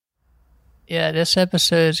Yeah, this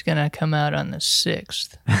episode is going to come out on the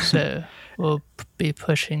 6th. So we'll be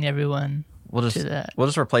pushing everyone to that. We'll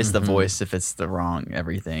just replace the voice if it's the wrong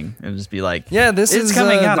everything. It'll just be like, yeah, this it's is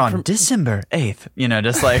coming out on December 8th. You know,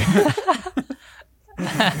 just like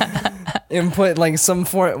input like some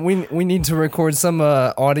form. We need to record some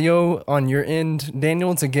audio on your end,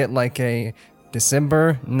 Daniel, to get like a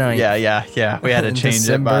December 9th. Yeah. We had to change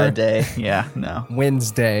it by a day. Yeah, no.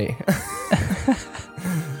 Wednesday.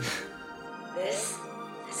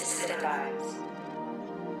 This is Cine Vibes.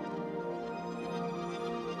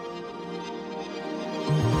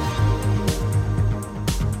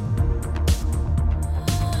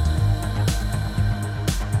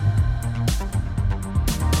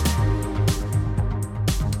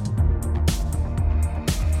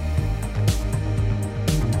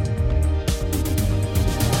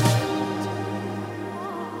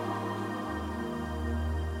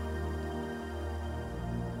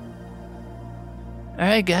 All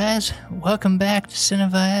right, guys. Welcome back to Cine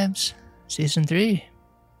Vibes Season 3.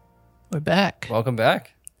 We're back. Welcome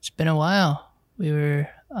back. It's been a while. We were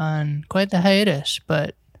on quite the hiatus,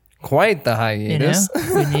 but Quite the you hiatus.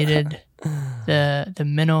 know, we needed the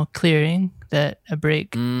mental clearing that a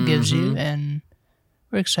break gives you, and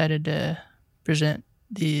we're excited to present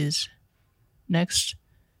these next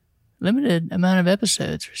limited amount of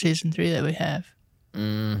episodes for Season 3 that we have.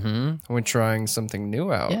 We're trying something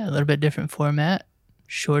new out. Yeah, a little bit different format,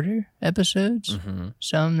 shorter episodes,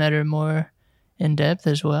 some that are more in-depth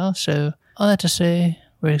as well. So all that to say,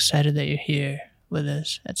 we're excited that you're here with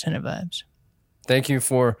us at Cine Vibes. Thank you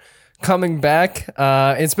for coming back.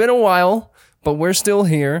 It's been a while, but we're still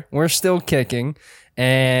here. We're still kicking.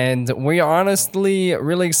 And we are honestly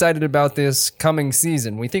really excited about this coming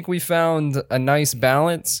season. We think we found a nice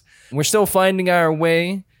balance. We're still finding our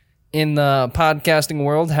way in the podcasting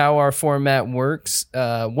world, how our format works,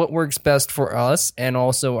 what works best for us, and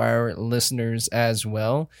also our listeners as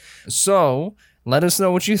well. So let us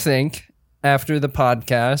know what you think after the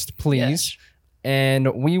podcast, please. Yes.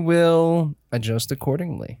 And we will adjust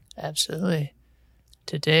accordingly. Absolutely.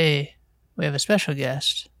 Today, we have a special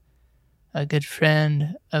guest. A good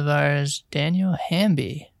friend of ours, Daniel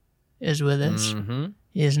Hamby, is with us.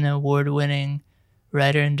 He is an award-winning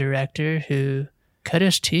writer and director who cut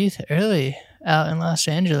his teeth early out in Los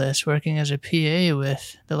Angeles working as a PA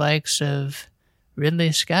with the likes of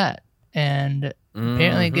Ridley Scott and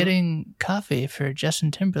apparently getting coffee for Justin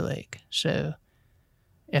Timberlake. So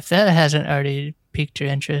if that hasn't already piqued your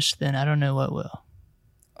interest, then I don't know what will.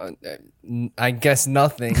 I guess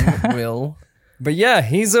nothing will. But yeah,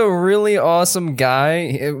 he's a really awesome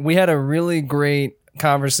guy. We had a really great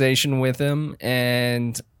conversation with him,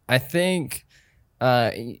 and I think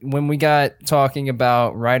when we got talking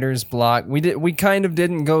about writer's block, we kind of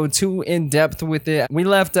didn't go too in depth with it. We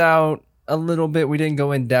left out a little bit. We didn't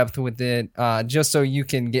go in depth with it, just so you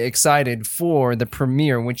can get excited for the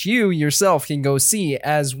premiere, which you yourself can go see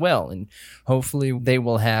as well, and hopefully they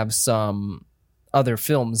will have some other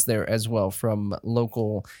films there as well from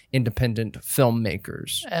local independent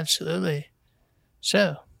filmmakers. Absolutely.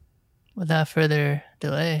 So, without further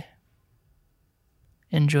delay,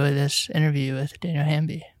 enjoy this interview with Daniel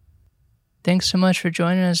Hamby. Thanks so much for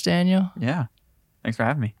joining us, Daniel, yeah. Thanks for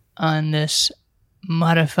having me. on this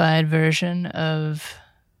modified version of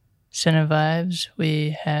Cine Vibes.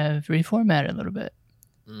 We have reformatted a little bit.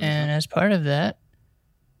 And as part of that,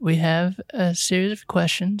 we have a series of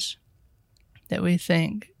questions that we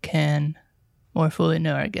think can more fully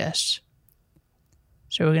know our guests.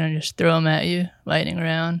 So we're going to just throw them at you, lightning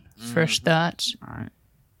round, first thoughts, All right.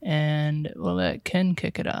 and we'll let Ken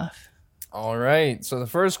kick it off. All right. So the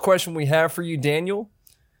first question we have for you, Daniel,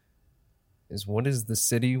 is what is the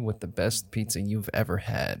city with the best pizza you've ever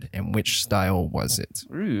had, and which style was it?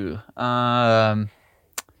 Ooh.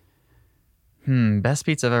 Best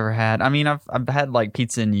pizza I've ever had. I mean, I've had like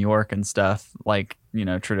pizza in New York and stuff, like, you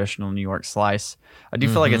know, traditional New York slice. I do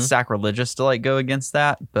feel like it's sacrilegious to like go against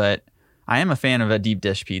that, but I am a fan of a deep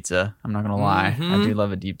dish pizza. I'm not gonna lie. I do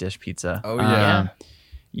love a deep dish pizza. Oh, yeah.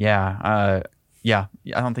 Yeah. I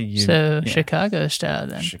don't think you. So yeah. Chicago style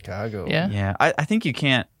then. Chicago. Yeah. Yeah, I think you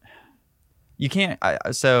can't.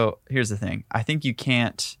 So here's the thing. I think you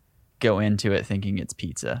can't go into it thinking it's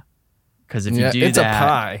pizza, because if you do it's that, a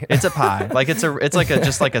pie. it's a pie. Like it's like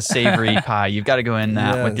just like a savory pie. You've got to go in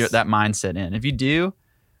that with Yes. that mindset in. If you do,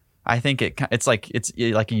 I think it's like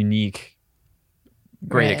a unique,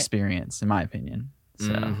 great Right. experience in my opinion.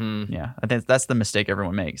 So yeah, I think that's the mistake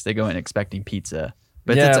everyone makes. They go in expecting pizza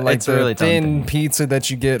But yeah, it's, like it's the a really thin thin pizza that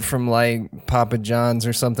you get from like Papa John's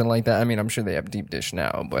or something like that. I mean, I'm sure they have deep dish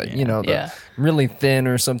now, but you know, the Yeah. really thin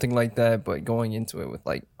or something like that. But going into it with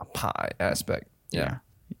like a pie aspect, yeah,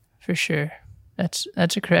 For sure. That's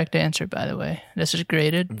a correct answer, by the way. This is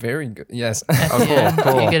graded. very good. Yes, At the end,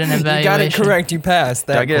 cool. You get an you evaluation. got it correct. You passed.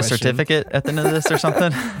 That Do I get question. a certificate at the end of this or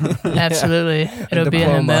something? Absolutely. It'll be in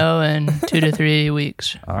the diploma. mail in 2 to 3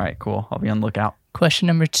 weeks. All right, cool. I'll be on the lookout. Question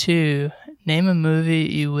number 2. Name a movie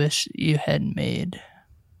you wish you had made.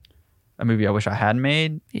 A movie I wish I had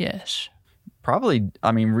made. Yes. Probably.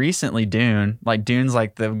 I mean, recently Dune. Like Dune's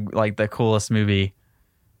like the coolest movie.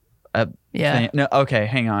 Yeah. No, okay,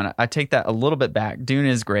 hang on. I take that a little bit back. Dune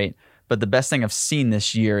is great, but the best thing I've seen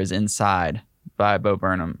this year is Inside by Bo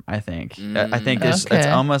Burnham. I think. I think it's Okay.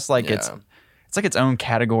 almost like Yeah. it's like its own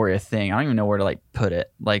category of thing. I don't even know where to like put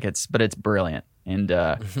it. But it's brilliant. And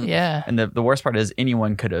Yeah. and the worst part is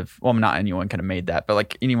anyone could have. Well, not anyone could have made that, but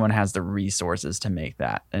like anyone has the resources to make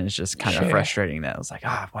that, and it's just kind of Sure. frustrating that it was like,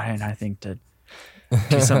 why didn't I think to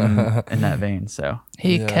do something in that vein? So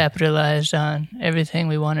He Yeah. capitalized on everything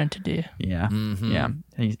we wanted to do. yeah, Mhm. yeah,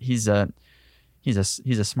 he's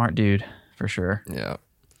a smart dude for sure. Yeah,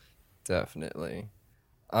 definitely.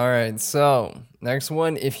 All right, so next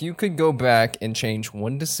one. If you could go back and change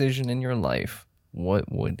one decision in your life,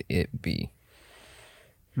 what would it be?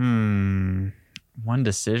 One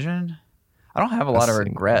decision. I don't have a lot of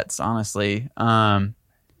single. regrets, honestly.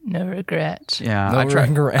 No regrets. Yeah, No I try.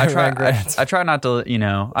 regrets. I try not to.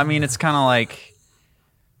 I mean, it's kind of like,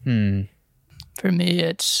 For me,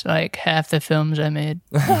 it's like half the films I made.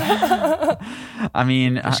 I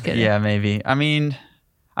mean, Just kidding. yeah, maybe. I mean,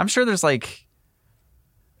 I'm sure there's like,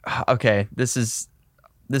 okay, this is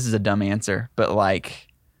a dumb answer, but like,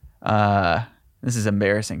 this is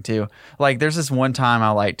embarrassing too. Like, there's this one time I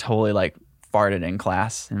like totally like farted in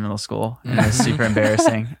class in middle school, and it was super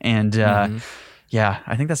embarrassing. And yeah,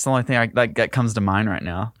 I think that's the only thing that comes to mind right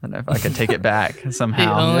now. That if I could take it back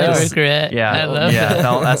somehow, The only just- regret. yeah, I love yeah.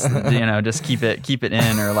 that. That's just keep it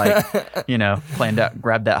in, or like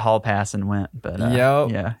grab that hall pass and went. But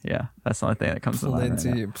Yep. yeah. That's the only thing that comes to mind.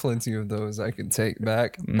 Right now. Plenty of those I could take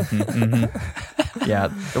back. Yeah,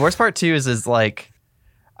 the worst part too is like,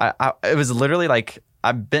 it was literally like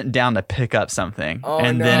I bent down to pick up something,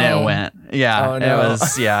 and then no. it went. Yeah, Oh, no.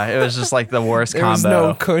 it was just like the worst There combo. was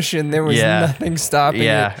no cushion. There was Yeah. nothing stopping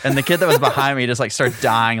Yeah, it. and the kid that was behind me just like started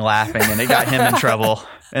dying laughing, and it got him in trouble.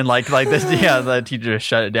 And like this, the teacher just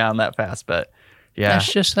shut it down that fast. But yeah,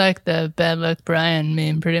 That's just like the Bad Luck Brian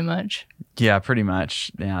meme, pretty much. yeah, pretty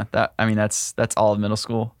much. Yeah, that's all of middle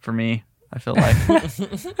school for me. I feel like.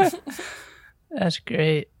 That's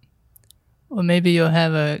great. Well, maybe you'll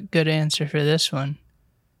have a good answer for this one.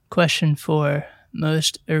 Question 4.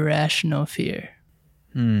 Most irrational fear.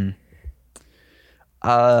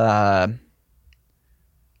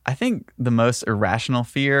 I think the most irrational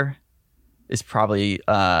fear is probably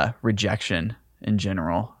rejection in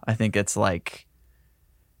general. I think it's like,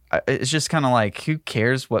 it's just kind of like, who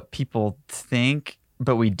cares what people think,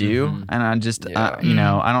 but we do. And I just, Yeah.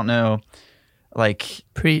 I don't know, like,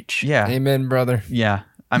 Preach. yeah, Amen, brother. yeah.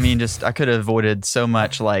 I mean, just, I could have avoided so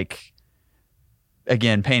much, like,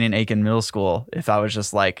 again, pain and ache in middle school if I was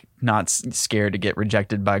just like not scared to get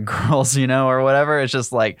rejected by girls, or whatever. It's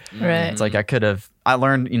just like, Right. it's like I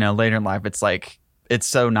learned, later in life, it's like, it's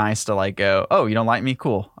so nice to like go, oh, you don't like me?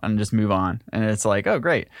 Cool. And just move on. And it's like, oh,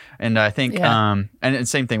 great. And I think, Yeah. and it's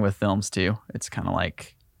same thing with films too. It's kind of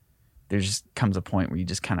like, there just comes a point where you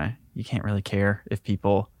just you can't really care if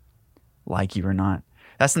people like you or not.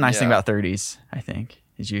 That's the nice thing Yeah. about 30s, I think,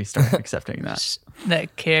 is you start accepting that.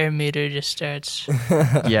 That care meter just starts.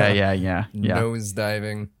 Yeah. Nose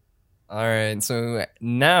diving. All right. So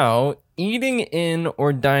now, eating in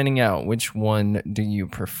or dining out, which one do you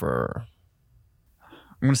prefer?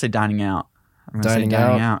 I'm going to say dining out. I'm going to say Dining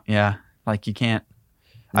dining out? out. Yeah. Like you can't,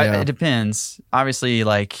 Yeah. it depends. Obviously,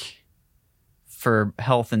 like for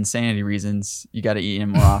health and sanity reasons, you got to eat in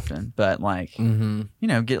more often. But like,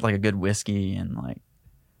 get like a good whiskey and like,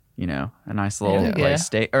 a nice little Yeah. like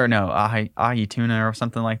steak or no, ahi tuna or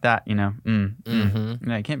something like that, No,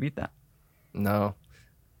 you can't beat that. No.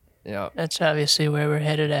 Yeah. That's obviously where we're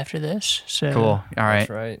headed after this. So Cool. All right. That's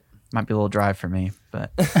right. Might be a little drive for me,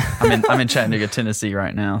 but I'm in Chattanooga, Tennessee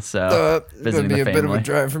right now. So It's visiting gonna be the a bit of family. a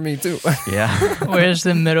drive for me too. Yeah. Where's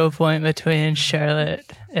the middle point between Charlotte,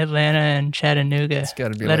 Atlanta, and Chattanooga? It's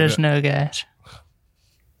gotta be Let like us know, guys.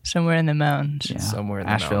 Somewhere in the mountains. Yeah. Somewhere in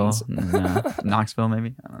the Asheville, mountains. Knoxville,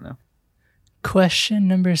 maybe. I don't know. Question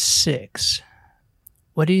number 6.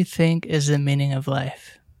 What do you think is the meaning of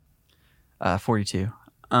life? 42.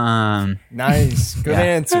 Nice. Good Yeah.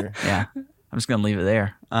 answer. Yeah. I'm just gonna leave it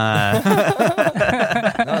there. No,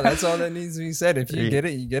 that's all that needs to be said. If you get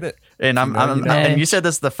it, you get it. And know. you said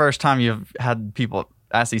this is the first time you've had people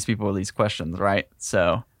ask these people these questions, right?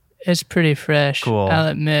 So It's pretty fresh. Cool. I'll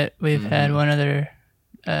admit we've had one other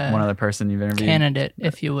one other person you've interviewed. candidate,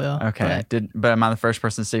 if you will. Okay. But am I the first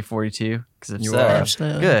person to say 42? Because if You so, are.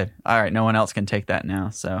 Absolutely. good. All right, no one else can take that now.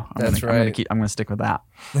 So That's right. I'm gonna stick with that.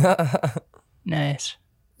 Nice.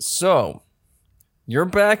 So, you're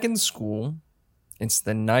back in school. It's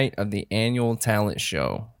the night of the annual talent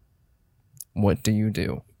show. What do you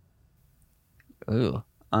do? Ooh.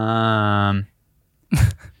 The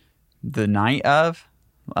night of.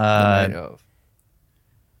 The night of.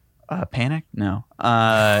 Panic? No.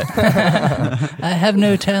 I have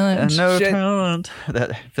no talent. No Shit. talent.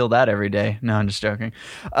 Feel that every day. No, I'm just joking.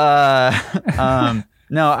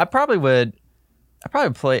 No, I probably would. I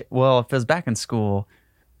probably play. Well, if it was back in school,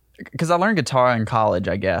 because I learned guitar in college,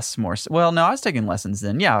 I guess more. Well, no, I was taking lessons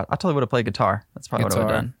then. Yeah, I totally would have played guitar. That's probably what I would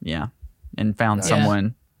Guitar. have done. Yeah, and found Nice.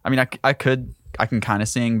 someone. I mean, I can kind of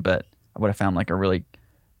sing, but I would have found like a really,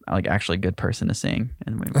 like actually good person to sing,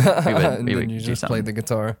 and we would And then do you just something. play the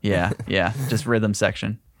guitar. Yeah, just rhythm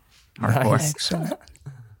section. Hardcore. Nice. Excellent.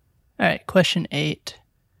 All right, question 8.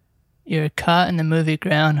 You're caught in the movie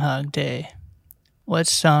Groundhog Day. What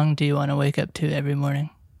song do you want to wake up to every morning?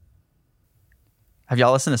 Have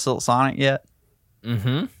y'all listened to Silk Sonic yet?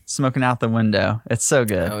 Mm-hmm. Smoking Out the Window. It's so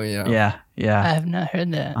good. Oh, yeah. Yeah. I Yeah. have not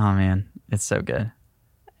heard that. Oh man, it's so good.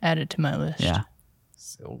 Add it to my list. Yeah.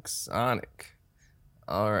 Silk Sonic.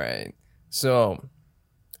 All right. So,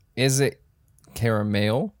 is it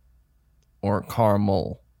caramel or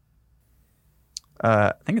caramel?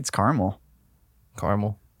 I think it's caramel.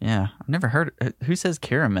 Caramel. Yeah. I've never heard. Who says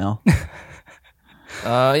caramel?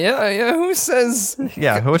 Yeah. Who says?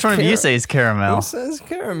 Yeah. Which one of you says Who caramel? says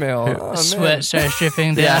caramel? Oh, Sweat man. starts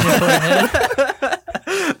dripping down your forehead.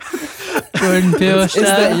 Jordan Peele Is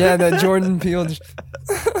that style. that Jordan Peele?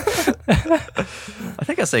 I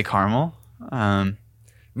think I say caramel.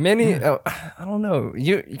 Many. I don't know.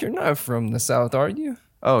 You're not from the South, are you?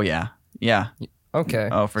 Oh yeah. Yeah. Okay.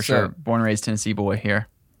 Oh for So- sure. Born and raised Tennessee boy here.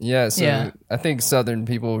 Yeah. So Yeah. I think Southern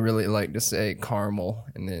people really like to say caramel,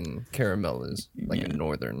 and then caramel is like a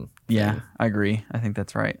Northern. Yeah. thing. I agree. I think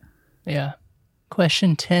that's right. Yeah.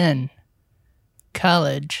 Question 10.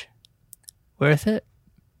 College. Worth it?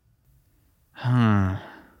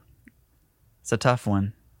 It's a tough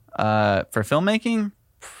one. For filmmaking,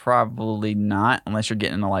 probably not, unless you're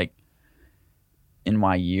getting into like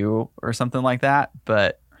NYU or something like that.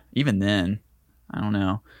 But even then, I don't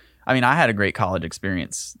know. I mean, I had a great college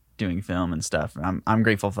experience doing film and stuff. I'm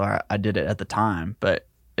grateful for I did it at the time. But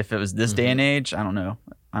if it was this day and age, I don't know.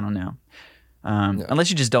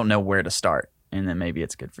 Unless you just don't know where to start, and then maybe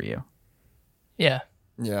it's good for you. Yeah.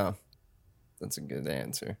 Yeah. That's a good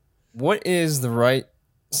answer. What is the right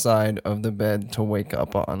side of the bed to wake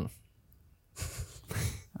up on?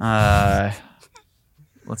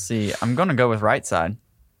 Let's see. I'm gonna go with right side.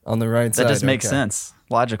 On the right side. That just makes okay. sense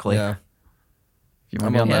logically. Yeah. If you I'm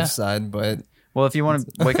wanna be on on the the- left side, but Well, if you want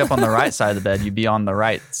to wake up on the right side of the bed, you'd be on the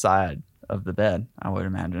right side of the bed, I would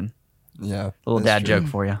imagine. yeah. Little that's dad true. joke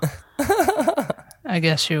for you. I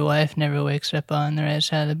guess your wife never wakes up on the right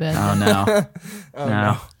side of the bed. Oh no, Oh,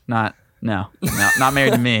 no, not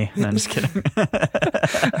married to me. No, I'm just kidding.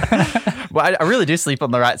 Well, I really do sleep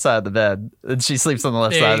on the right side of the bed, and she sleeps on the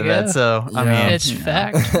left There side of the you bed. go. So I Yeah. mean, It's you know,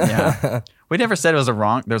 fact. Yeah, we never said it was a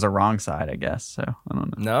wrong. There's a wrong side, I guess. So I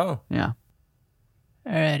don't know. No. Yeah.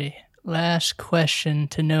 Alrighty. Last question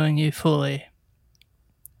to knowing you fully.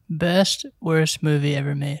 Best, worst movie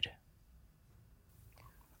ever made?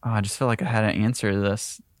 Oh, I just feel like I had an answer to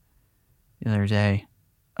this the other day.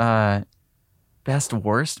 Best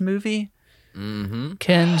worst movie? Mm-hmm.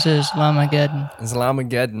 Ken's is Lamageddon.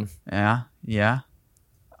 Islamageddon. Yeah.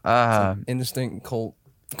 Instant cult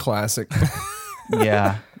classic.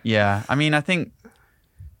 Yeah. I mean, I think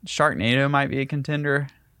Sharknado might be a contender,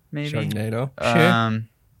 maybe. Sharknado. Sure.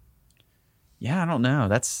 Yeah, I don't know.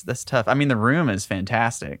 That's tough. I mean, The Room is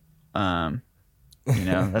fantastic.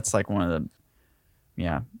 That's like one of the.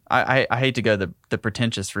 Yeah, I hate to go the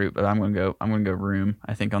pretentious route, but I'm gonna go Room.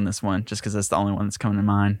 I think on this one, just because that's the only one that's coming to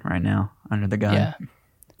mind right now under the gun. Yeah.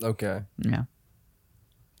 Okay. Yeah.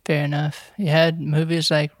 Fair enough. You had movies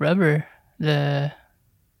like Rubber, the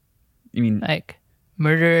You mean like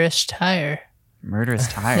murderous tire Murderous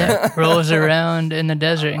Tire? that rolls around in the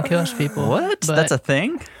desert and kills people. What? But That's a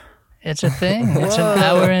thing? it's a thing. It's an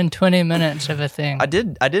hour and 20 minutes of a thing. I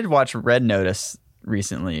did watch Red Notice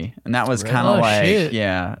recently, and that was Red kind of Notice? like Oh, shoot.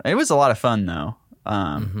 yeah, it was a lot of fun though.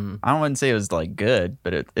 Mm-hmm. I wouldn't say it was like good,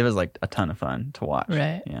 but it was like a ton of fun to watch.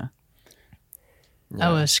 Right. Yeah. I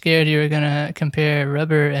was scared you were gonna compare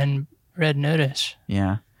Rubber and Red Notice.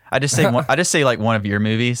 Yeah. I just say like one of your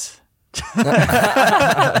movies. Got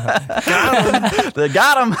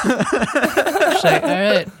him. It's like, all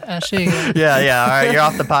right, I'll see you guys. Yeah. All right, you're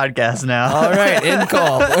off the podcast now. All right, end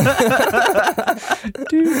call.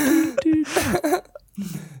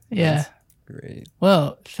 Yeah. Great.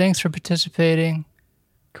 Well, thanks for participating.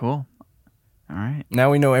 Cool. All right.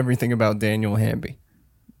 Now we know everything about Daniel Hamby.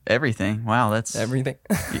 Everything. Wow, that's Everything.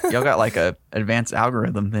 y'all got like a advanced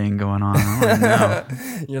algorithm thing going on. I don't know.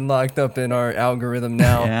 You're locked up in our algorithm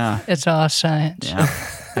now. Yeah. It's all science. Yeah.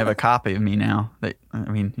 I have a copy of me now.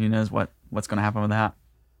 Who knows what's going to happen with that?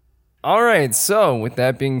 All right, so with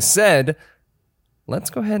that being said, let's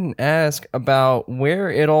go ahead and ask about where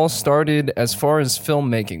it all started as far as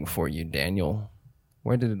filmmaking for you, Daniel.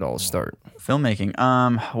 Where did it all start? Filmmaking.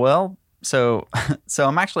 Well, so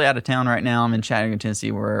I'm actually out of town right now. I'm in Chattanooga,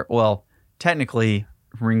 Tennessee, technically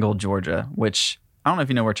Ringgold, Georgia, which I don't know if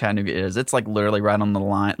you know where Chattanooga is. It's like literally right on the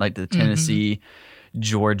line, like the Tennessee,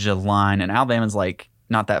 Georgia line, and Alabama's like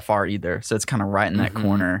not that far either. So it's kind of right in that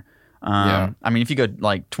corner. I mean, if you go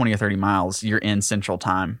like 20 or 30 miles, you're in Central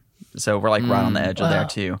Time. So we're like right on the edge of there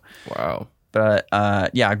too. Wow. But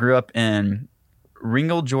I grew up in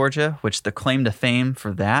Ringgold, Georgia, which the claim to fame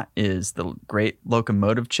for that is the Great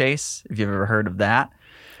Locomotive Chase. If you've ever heard of that.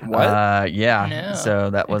 What? Yeah. No.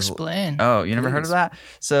 So that was. Explain. Oh, you never heard of that?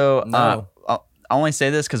 So No. I'll only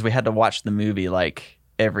say this because we had to watch the movie like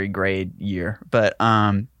every grade year. But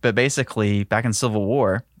basically, back in Civil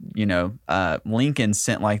War, Lincoln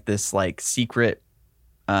sent like this like secret,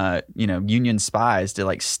 Union spies to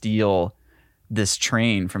like steal this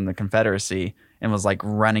train from the Confederacy and was like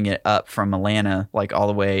running it up from Atlanta like all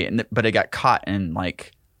the way, but it got caught in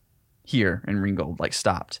like here in Ringgold, like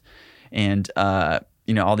stopped, and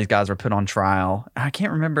all these guys were put on trial. I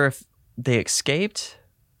can't remember if they escaped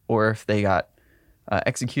or if they got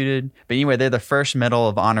executed, but anyway, they're the first Medal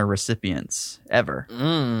of Honor recipients ever.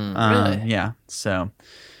 Really? Yeah. So.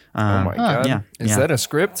 Oh my God. Yeah. Is that a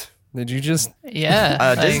script? Did you just...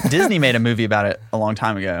 Yeah. Disney made a movie about it a long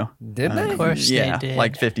time ago. Did they? Of course Yeah, they did.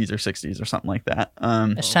 like 50s or 60s or something like that.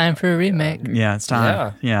 It's time for a remake. Yeah, it's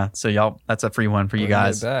time. Yeah. So y'all, that's a free one for you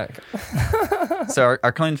guys. Back. So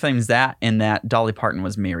our claim to fame is that, and that Dolly Parton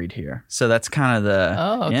was married here. So that's kind of the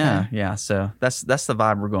Oh, okay. yeah. So that's the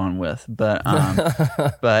vibe we're going with. But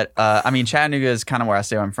I mean, Chattanooga is kind of where I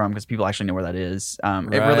say I'm from because people actually know where that is.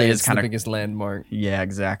 It really is kind the of biggest landmark. Yeah,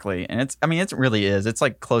 exactly. And it really is. It's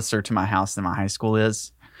like closer to my house than my high school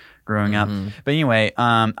is growing up. But anyway,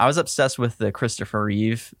 I was obsessed with the Christopher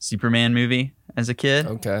Reeve Superman movie as a kid.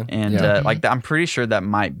 Okay. And I'm pretty sure that's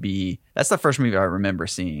the first movie I remember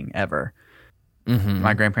seeing ever.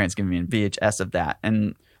 My grandparents gave me a VHS of that.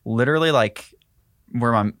 And literally like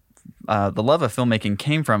where the love of filmmaking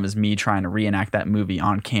came from is me trying to reenact that movie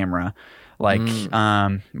on camera. Like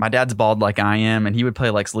my dad's bald like I am, and he would play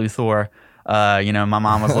Lex Luthor. My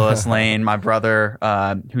mom was Lois Lane. My brother,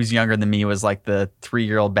 who's younger than me, was like the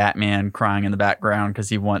 3-year-old Batman crying in the background because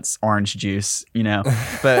he wants orange juice.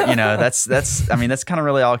 But that's kind of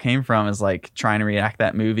really all it came from, is like trying to reenact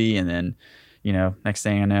that movie, and then next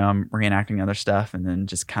thing I know, I'm reenacting other stuff, and then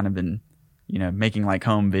just kind of been making like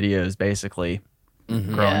home videos basically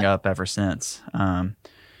growing up ever since.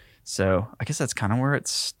 So I guess that's kind of where it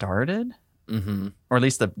started, or at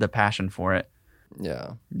least the passion for it.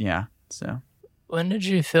 Yeah. So When did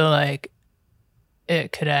you feel like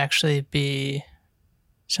it could actually be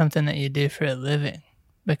something that you do for a living?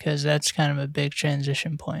 Because that's kind of a big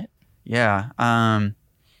transition point. yeah.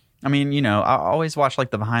 I mean, I always watch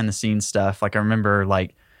like the behind the scenes stuff. Like I remember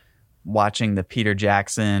like watching the Peter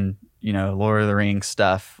Jackson, Lord of the Rings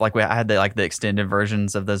stuff. Like I had the extended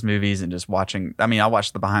versions of those movies and just watching. I mean, I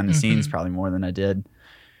watched the behind the scenes probably more than I did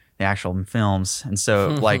the actual films. And so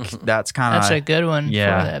like that's kind of That's a good one for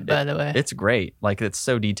that, by the way. It's great. Like it's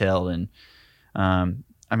so detailed, and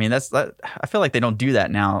I mean that I feel like they don't do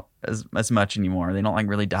that now as much anymore. They don't like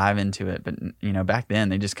really dive into it, but back then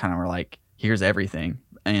they just kind of were like, here's everything.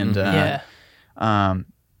 And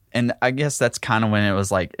and I guess that's kind of when it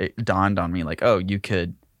was like it dawned on me like, oh, you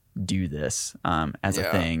could do this as a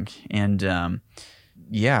thing. And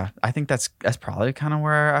I think that's probably kind of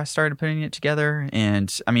where I started putting it together.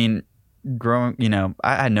 And I mean, growing,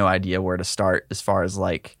 I had no idea where to start as far as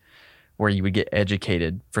like where you would get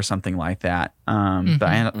educated for something like that. But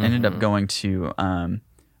I ended up going to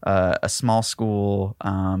a small school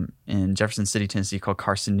in Jefferson City, Tennessee called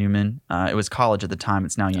Carson Newman. It was college at the time.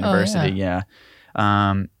 It's now university. Yeah.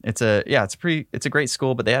 It's a great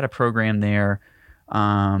school, but they had a program there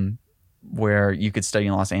where you could study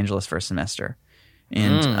in Los Angeles for a semester.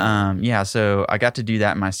 And so I got to do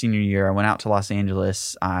that in my senior year. I went out to Los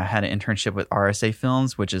Angeles. I had an internship with RSA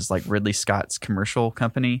Films, which is like Ridley Scott's commercial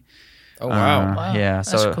company. Oh, wow. Wow, Yeah,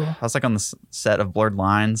 that's so cool. I was like on the set of Blurred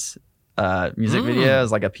Lines music video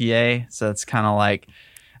as like a PA. So it's kind of like,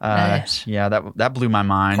 Nice. yeah, that blew my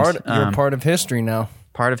mind. You're part of history now.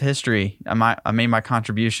 Part of history. I made my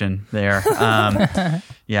contribution there.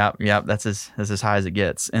 Yeah, that's as high as it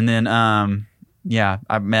gets. And then,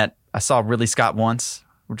 I saw Ridley Scott once,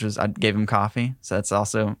 I gave him coffee. So that's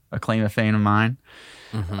also a claim of fame of mine.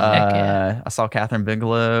 Heck yeah. I saw Catherine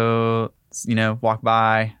Bigelow, walk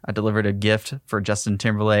by. I delivered a gift for Justin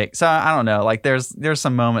Timberlake. So I don't know, like there's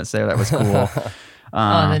some moments there that was cool.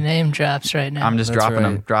 The name drops right now. I'm just That's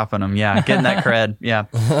dropping them. Yeah, getting that cred. Yeah.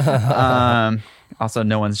 Also,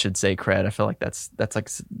 no one should say cred. I feel like that's like,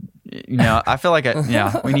 I feel like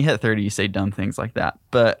when you hit 30, you say dumb things like that.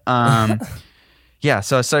 But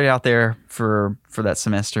so I started out there for that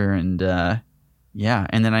semester, and and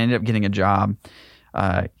then I ended up getting a job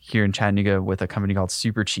here in Chattanooga with a company called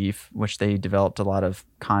Super Chief, which they developed a lot of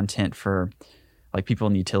content for like people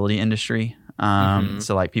in the utility industry.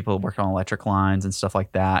 So like people working on electric lines and stuff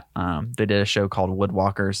like that. They did a show called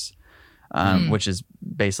Woodwalkers, which is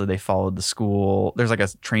basically they followed the school. There's like a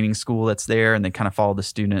training school that's there, and they kind of follow the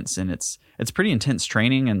students, and it's pretty intense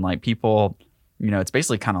training, and like people, it's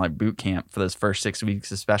basically kind of like boot camp for those first 6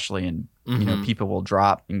 weeks, especially. And, people will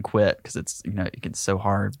drop and quit because it's, it gets so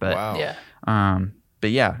hard, but, Wow.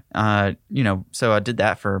 Yeah. So I did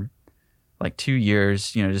that for like 2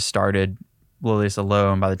 years, just started Lilius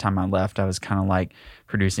Low. And by the time I left, I was kind of like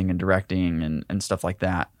producing and directing and stuff like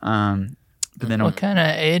that. But then What kind of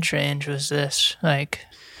age range was this? Like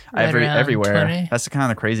right around everywhere. 20? That's the kind of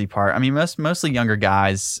the crazy part. I mean, mostly younger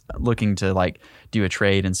guys looking to like do a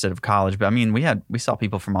trade instead of college. But I mean, we saw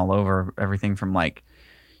people from all over, everything from like,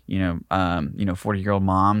 40-year-old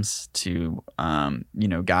moms to,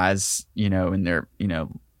 guys, in their,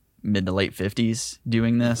 mid to late 50s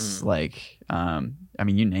doing this. Like,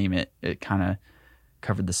 you name it, it kind of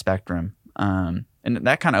covered the spectrum. And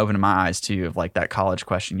that kind of opened my eyes too, of like that college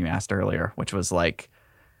question you asked earlier, which was like,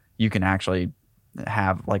 you can actually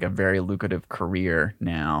have like a very lucrative career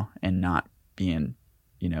now and not be in,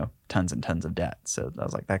 tons and tons of debt. So I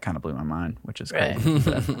was like, that kind of blew my mind, which is Right.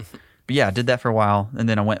 crazy. But yeah, I did that for a while. And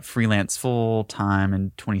then I went freelance full time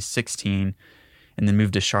in 2016 and then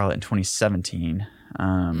moved to Charlotte in 2017.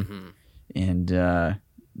 And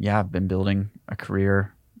I've been building a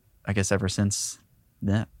career, I guess, ever since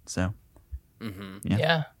that. So,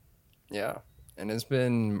 Yeah. Yeah. And it's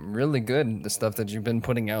been really good, the stuff that you've been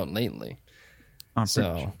putting out lately. I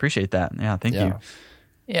appreciate that. Yeah, thank you.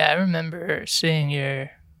 Yeah, I remember seeing your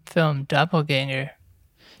film Doppelganger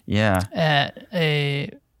Yeah. at a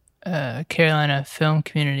Carolina Film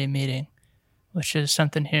Community meeting, which is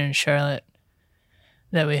something here in Charlotte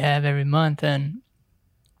that we have every month. And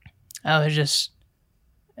I was just,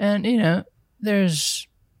 and there's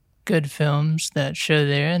good films that show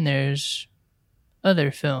there, and there's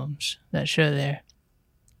other films that show there.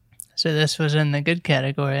 So this was in the good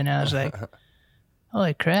category, and I was like,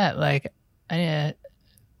 holy crap, like, I need to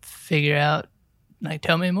figure out, like,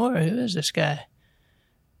 tell me more. Who is this guy?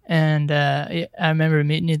 And I remember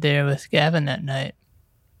meeting you there with Gavin that night.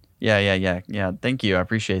 Yeah. Thank you. I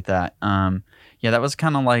appreciate that. That was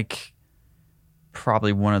kind of like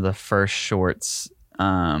probably one of the first shorts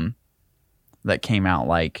that came out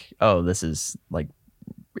like, oh, this is like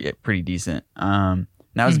pretty decent. That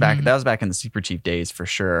was back in the Super Chief days for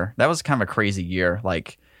sure. That was kind of a crazy year.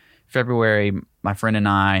 Like February, my friend and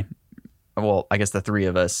I, well, I guess the three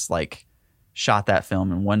of us like shot that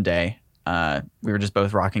film in one day. We were just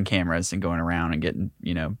both rocking cameras and going around and getting,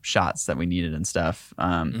 shots that we needed and stuff.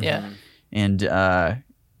 And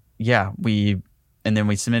then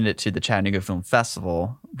we submitted it to the Chattanooga Film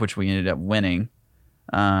Festival, which we ended up winning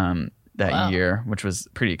that year, which was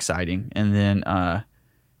pretty exciting. And then, I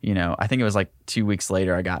think it was like 2 weeks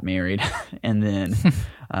later I got married, and then,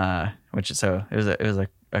 it was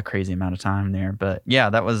a crazy amount of time there. But yeah,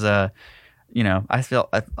 that was I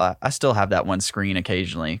still have that one screen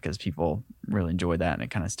occasionally because people really enjoy that, and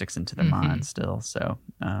it kind of sticks into their mind still. So,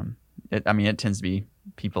 it tends to be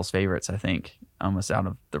people's favorites, I think, almost out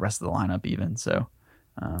of the rest of the lineup even. So,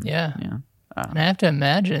 And I have to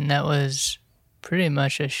imagine that was pretty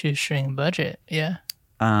much a shoestring budget. Yeah.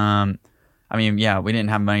 We didn't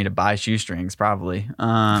have money to buy shoestrings probably.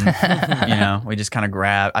 We just kind of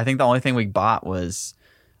grabbed, I think the only thing we bought was,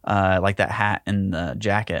 like that hat and the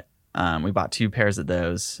jacket. We bought 2 pairs of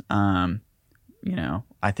those. I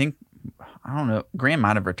think I don't know. Graham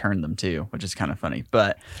might have returned them too, which is kind of funny.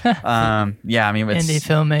 But yeah, I mean, it's Indie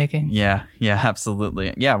filmmaking. Yeah,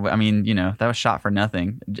 absolutely. Yeah, I mean, that was shot for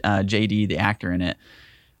nothing. JD, the actor in it,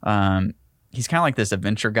 he's kind of like this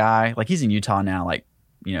adventure guy. Like he's in Utah now, like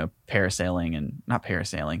parasailing and not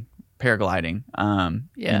parasailing, paragliding.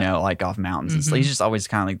 Like off mountains. And so he's just always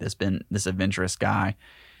kind of like this adventurous guy.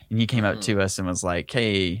 And he came up to us and was like,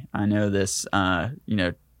 "Hey, I know this,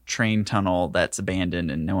 train tunnel that's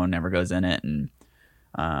abandoned and no one ever goes in it, and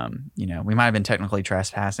we might have been technically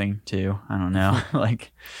trespassing too. I don't know,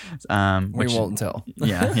 like, we won't tell.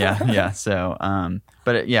 yeah. So,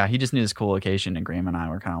 but he just knew this cool location, and Graham and I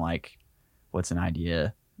were kind of like, what's an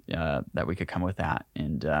idea that we could come with that,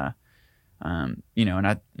 and and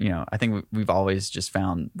I think we've always just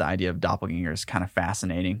found the idea of doppelgangers kind of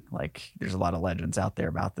fascinating. Like, there's a lot of legends out there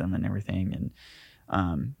about them and everything,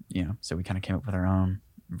 and so we kind of came up with our own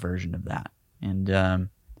version of that, and it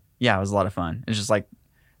was a lot of fun. It's just like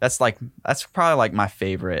that's probably like my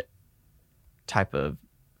favorite type of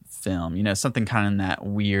film, something kind of in that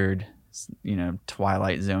weird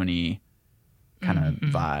Twilight Zone-y kind of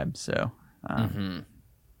vibe. So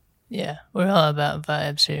yeah, we're all about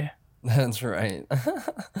vibes here. That's right.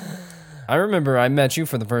 I remember I met you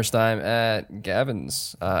for the first time at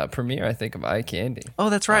Gavin's premiere, I think, of Eye Candy. Oh,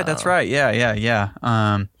 that's right. That's right. Yeah.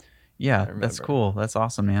 That's cool. That's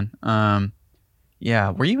awesome, man.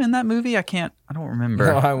 Were you in that movie? I don't remember.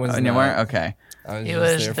 No, I was not. Okay. I was He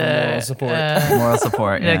just was there for moral support. Moral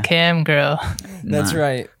support, yeah. The cam girl. That's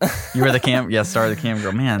right. You were the cam, star of the cam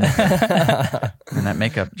girl. Man, and that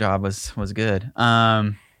makeup job was good.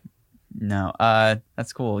 No,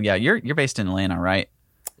 that's cool. Yeah, you're based in Atlanta, right?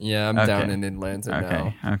 Yeah, I'm down in Atlanta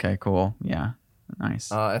now. Okay, cool. Yeah.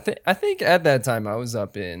 Nice. I think at that time I was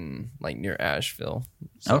up in like near Asheville.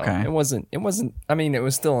 So okay. It wasn't. I mean, it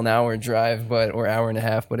was still an hour drive, or hour and a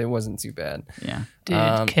half, but it wasn't too bad. Yeah.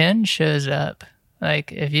 Dude, Ken shows up.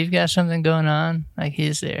 Like, if you've got something going on, like,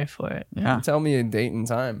 he's there for it. Yeah. Tell me a date and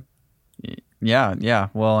time. Yeah.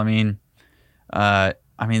 Well, I mean,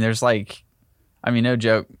 there's like, no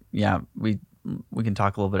joke. Yeah, we can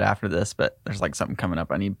talk a little bit after this, but there's like something coming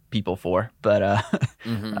up I need people for. But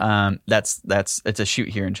it's a shoot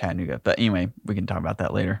here in Chattanooga. But anyway, we can talk about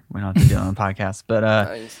that later. We don't have to do it on the podcast. But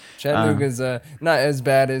nice. Chattanooga's not as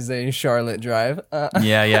bad as a Charlotte drive.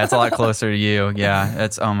 Yeah, it's a lot closer to you. Yeah,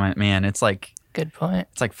 it's it's like good point.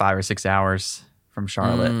 It's like 5 or 6 hours from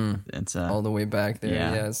Charlotte. It's all the way back there.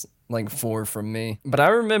 Yeah. Yes. Like 4 from me. But I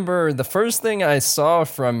remember the first thing I saw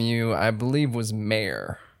from you, I believe, was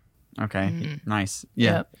Mayor. Okay, nice.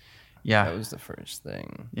 Yeah. Yep. Yeah. That was the first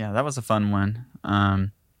thing. Yeah, that was a fun one.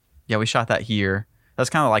 We shot that here. That's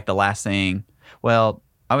kind of like the last thing. Well,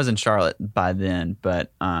 I was in Charlotte by then,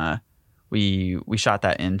 but we shot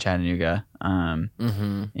that in Chattanooga. And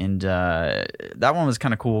that one was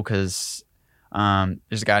kind of cool because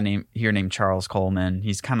there's a guy named Charles Coleman.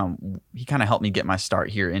 He kind of helped me get my start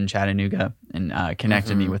here in Chattanooga and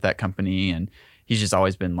connected me with that company, and he's just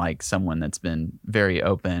always been like someone that's been very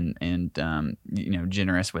open and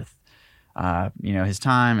generous with his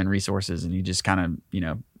time and resources, and he just kind of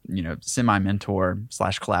semi-mentor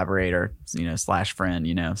 / collaborator /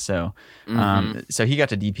 friend, so so he got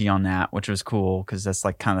to DP on that, which was cool because that's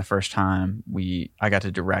like kind of the first time I got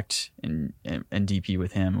to direct and DP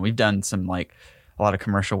with him. We've done some like a lot of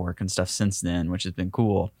commercial work and stuff since then, which has been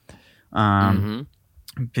cool. But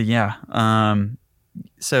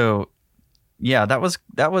so yeah, that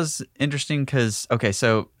was interesting because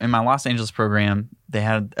so in my Los Angeles program, they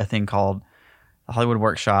had a thing called the Hollywood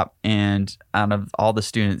Workshop, and out of all the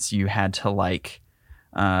students, you had to like,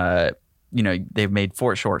 they made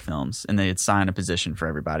 4 short films, and they had signed a position for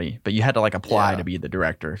everybody, but you had to like apply to be the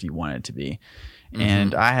director if you wanted to be.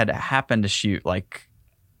 And I had happened to shoot like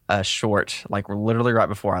a short, like literally right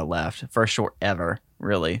before I left, first short ever,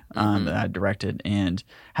 really, that I directed, and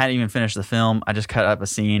hadn't even finished the film. I just cut up a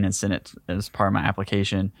scene and sent it as part of my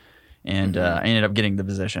application, and I ended up getting the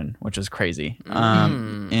position, which was crazy. But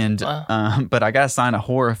I got assigned a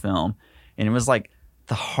horror film, and it was like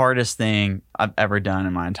the hardest thing I've ever done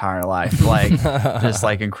in my entire life. Like, just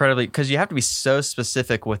like incredibly, because you have to be so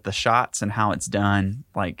specific with the shots and how it's done.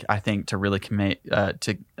 Like, I think to really convey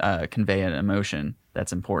an emotion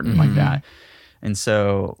that's important like that. And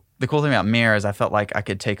so the cool thing about Mare is I felt like I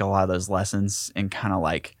could take a lot of those lessons and kind of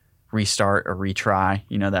like restart or retry,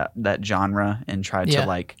 that genre, and try to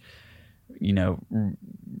like,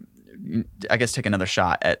 I guess take another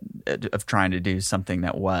shot of trying to do something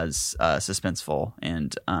that was suspenseful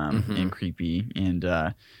and creepy, and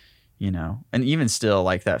and even still,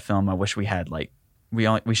 like that film, I wish we had like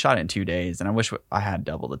we shot it in 2 days, and I wish I had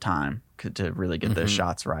double the time to really get those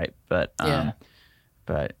shots right. But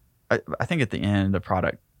but I think at the end the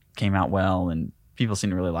product came out well, and people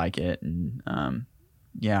seem to really like it, and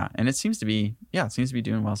and it seems to be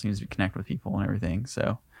doing well. Seems to be connect with people and everything.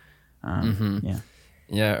 So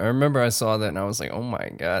Yeah, I remember I saw that and I was like, oh my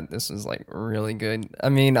God, this is like really good. I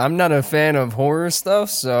mean, I'm not a fan of horror stuff,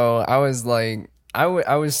 so I was like, I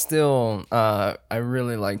was still, I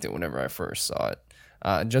really liked it whenever I first saw it,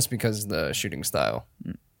 just because of the shooting style.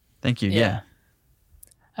 Thank you. Yeah.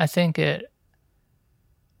 I think it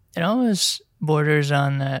almost borders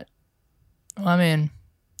on that. Well, I mean,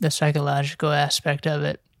 the psychological aspect of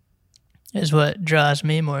it is what draws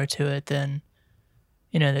me more to it than,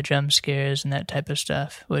 the jump scares and that type of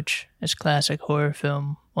stuff, which is classic horror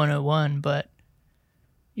film 101, but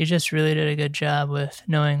you just really did a good job with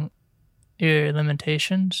knowing your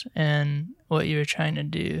limitations and what you were trying to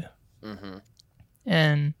do.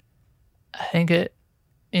 And I think it,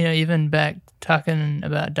 even back talking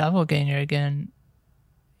about Doppelganger again,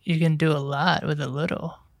 you can do a lot with a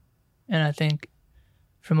little. And I think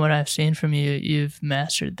from what I've seen from you, you've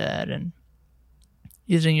mastered that and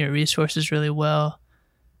using your resources really well,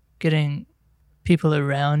 getting people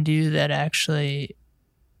around you that actually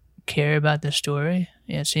care about the story.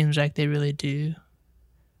 It seems like they really do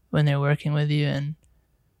when they're working with you. And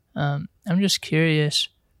I'm just curious,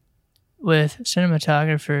 with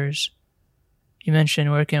cinematographers, you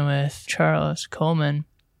mentioned working with Charles Coleman.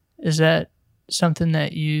 Is that something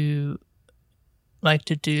that you like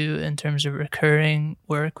to do in terms of recurring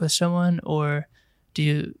work with someone, or do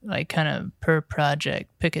you like kind of per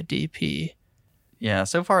project pick a DP? Yeah,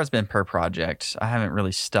 so far it's been per project. I haven't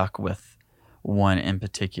really stuck with one in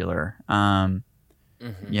particular.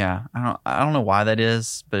 Yeah, I don't know why that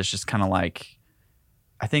is, but it's just kind of like,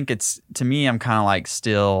 I think to me, I'm kind of like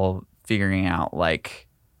still figuring out like,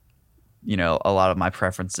 a lot of my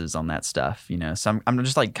preferences on that stuff, so I'm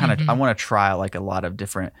just like kind of, I want to try like a lot of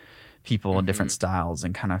different people and different styles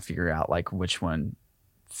and kind of figure out like which one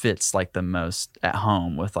fits like the most at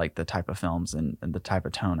home with like the type of films and the type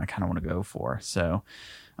of tone I kind of want to go for. So,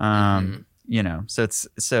 that's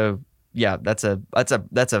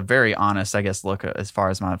a very honest, I guess, look as far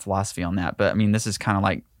as my philosophy on that. But I mean, this is kind of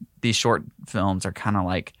like, these short films are kind of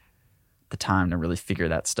like the time to really figure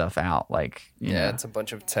that stuff out. Like, it's a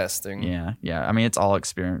bunch of testing. Yeah. I mean, it's all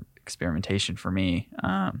experimentation for me.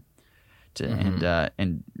 And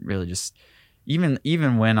really just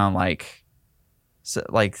even when I'm like,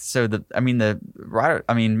 Mare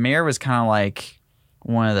was kind of like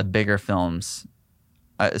one of the bigger films,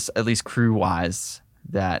 at least crew wise,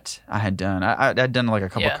 that I had done. I'd done like a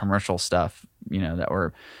couple commercial stuff, that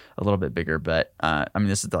were a little bit bigger, but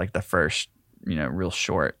this is like the first, real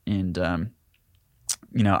short, and I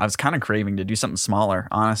was kind of craving to do something smaller,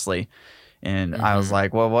 honestly, and I was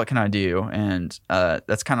like, well, what can I do? And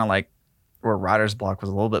that's kind of like where Writer's Block was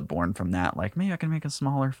a little bit born from that. Like, maybe I can make a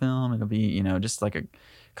smaller film. It'll be, just like a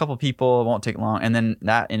couple people. It won't take long. And then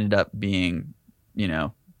that ended up being,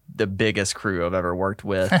 the biggest crew I've ever worked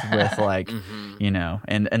with like,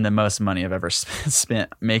 and the most money I've ever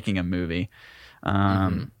spent making a movie.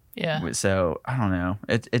 So I don't know.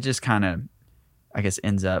 It just kind of, I guess,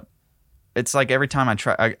 ends up, it's like every time I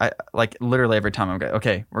try, I like literally every time I'm like,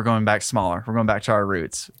 okay, we're going back smaller. We're going back to our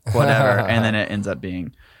roots, whatever. And then it ends up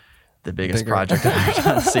being the biggest project I've ever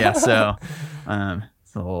done. So, it's a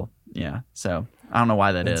little, so I don't know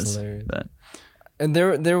why that's is, hilarious. But. And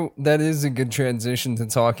there, that is a good transition to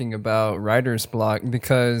talking about Writer's Block,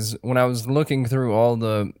 because when I was looking through all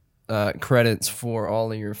the credits for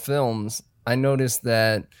all of your films, I noticed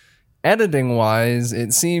that editing-wise,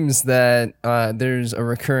 it seems that there's a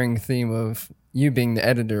recurring theme of you being the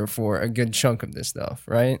editor for a good chunk of this stuff,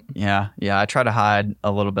 right? Yeah. I try to hide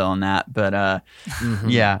a little bit on that, but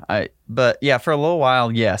for a little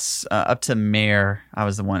while, yes. Up to Mare, I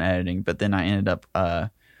was the one editing, but then I ended up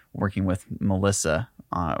working with Melissa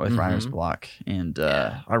with Writer's Block, and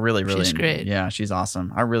I really she's great. Yeah, she's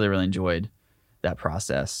awesome. I really enjoyed that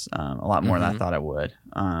process a lot more than I thought I would.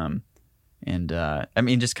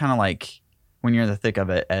 Just kind of like when you're in the thick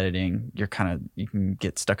of it editing, you can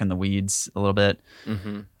get stuck in the weeds a little bit,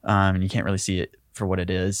 and you can't really see it for what it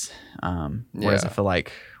is. Whereas I feel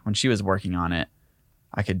like when she was working on it,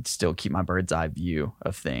 I could still keep my bird's eye view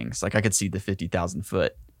of things. Like I could see the 50,000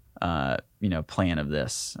 foot plan of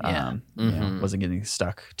this. Wasn't getting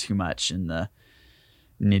stuck too much in the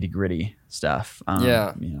nitty gritty stuff.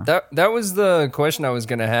 That was the question I was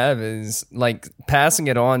gonna have, is like passing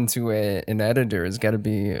it on to an editor has got to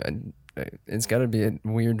be it's got to be a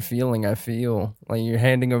weird feeling. I feel like you're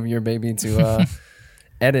handing over your baby to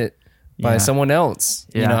edit. by someone else.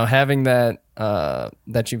 Yeah. You know, having that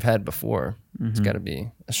that you've had before. It's got to be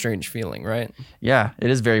a strange feeling, right? Yeah,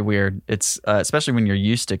 it is very weird. It's especially when you're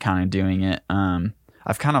used to kind of doing it.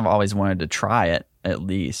 I've kind of always wanted to try it at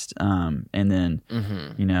least. And then,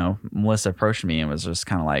 you know, Melissa approached me and was just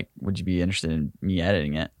kind of like, would you be interested in me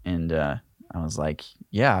editing it? And I was like,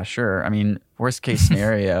 yeah, sure. I mean, worst case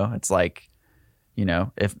scenario, it's like, you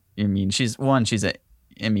know, she's a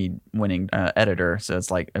Emmy winning editor. So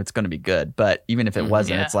it's like, it's going to be good. But even if it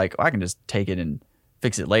wasn't, it's like, I can just take it and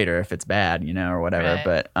fix it later if it's bad, you know, or whatever. Right.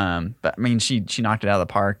 But I mean, she knocked it out of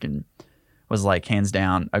the park and was like hands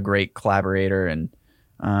down a great collaborator. And,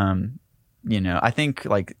 you know, I think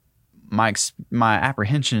like my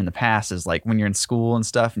apprehension in the past is like when you're in school and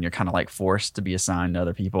stuff and you're kind of like forced to be assigned to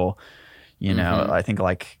other people, you know, I think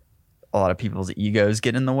like a lot of people's egos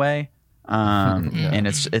get in the way. And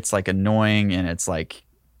it's like annoying and it's like,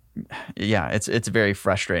 yeah, it's very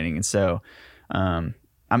frustrating. And so,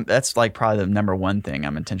 that's like probably the number one thing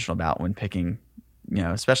I'm intentional about when picking, you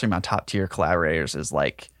know, especially my top tier collaborators is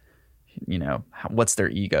like, you know, what's their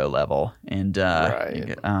ego level and,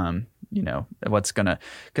 you know, what's gonna,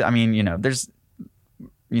 I mean, you know, there's,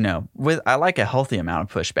 you know, I like a healthy amount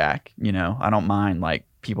of pushback, you know, I don't mind like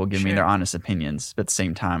people giving me their honest opinions, but at the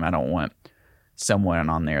same time, I don't want someone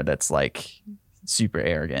on there that's like super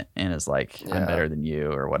arrogant and is like, I'm better than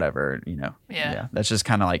you or whatever, you know. Yeah. That's just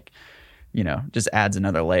kind of like, you know, just adds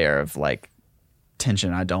another layer of like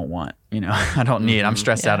tension I don't want, you know. I don't need. I'm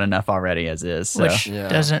stressed out enough already as is. So. Which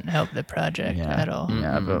doesn't help the project at all.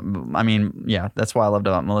 Yeah, but I mean, yeah, that's why I loved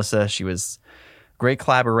about Melissa. She was a great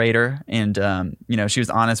collaborator, and you know, she was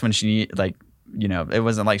honest when she like, you know, it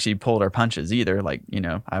wasn't like she pulled her punches either. Like, you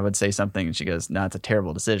know, I would say something and she goes, "No, it's a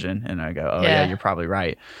terrible decision," and I go, "Oh yeah, you're probably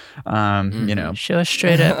right." You know, she'll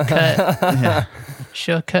straight up cut.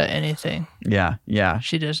 She'll cut anything. Yeah.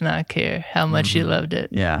 She does not care how much you loved it.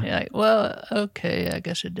 Yeah. You're like, well, okay, I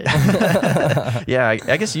guess it did. Yeah,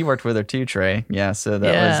 I guess you worked with her too, Trey. Yeah, so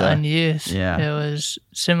that was on Youth. Yeah, it was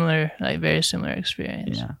similar, like very similar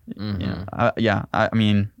experience. Yeah. I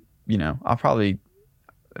mean, you know, I'll probably,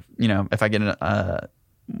 you know, if I get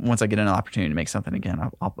once I get an opportunity to make something again,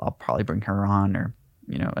 I'll probably bring her on, or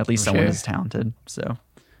you know, at least someone who's talented. So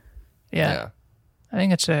yeah. I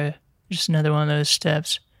think it's just another one of those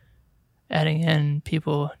steps, adding in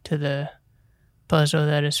people to the puzzle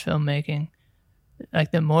that is filmmaking.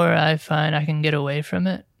 Like the more I find I can get away from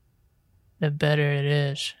it, the better it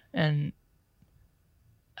is. And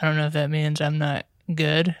I don't know if that means I'm not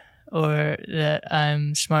good or that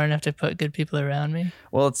I'm smart enough to put good people around me.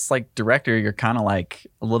 Well, it's like director, you're kind of like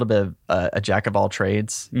a little bit of a jack of all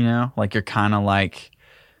trades, you know? Like you're kind of like,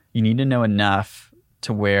 you need to know enough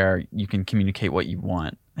to where you can communicate what you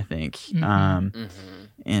want, I think.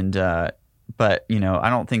 And, but, you know, I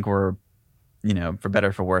don't think we're, you know, for better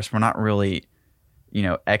or for worse, we're not really, you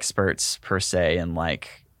know, experts per se. And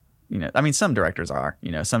like, you know, I mean, some directors are,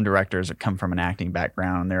 you know, some directors come from an acting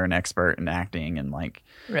background. They're an expert in acting and like,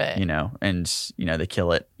 you know, and, you know, they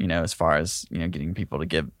kill it, you know, as far as, you know, getting people to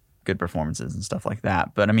give good performances and stuff like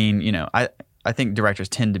that. But I mean, you know, I think directors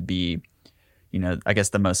tend to be, you know, I guess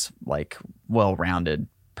the most like well-rounded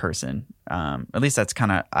person. At least that's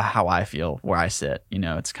kind of how I feel where I sit. You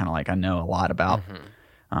know, it's kind of like I know a lot about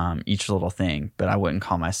each little thing, but I wouldn't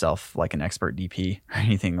call myself like an expert DP or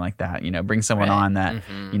anything like that. You know, bring someone on that,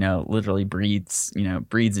 you know, literally breathes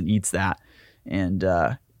and eats that. And,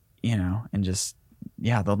 you know, and just,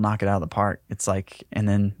 yeah, they'll knock it out of the park. It's like, and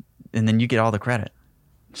then you get all the credit.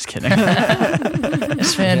 Just kidding.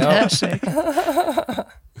 It's fantastic.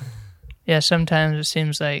 Yeah, sometimes it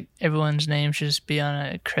seems like everyone's name should just be on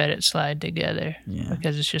a credit slide together. Yeah.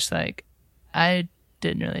 Because it's just like, I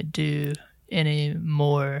didn't really do any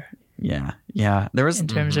more. Yeah. There was in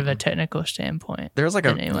terms of a technical standpoint. There was like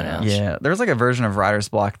anyone else. Yeah, there was like a version of Writer's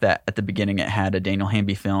Block that at the beginning it had a Daniel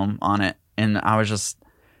Hamby film on it, and I was just,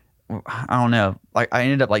 I don't know, like I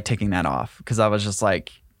ended up like taking that off because I was just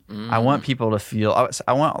like, I want people to feel,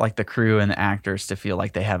 I want like the crew and the actors to feel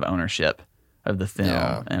like they have ownership of the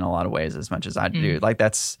film in a lot of ways as much as I do. Like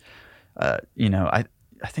that's, you know, I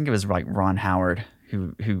think it was like Ron Howard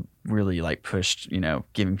who really like pushed, you know,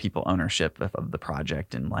 giving people ownership of the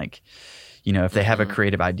project. And like, you know, if they have a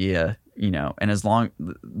creative idea, you know, and as long,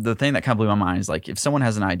 the thing that kind of blew my mind is like, if someone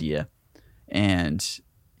has an idea and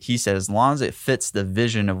he says, as long as it fits the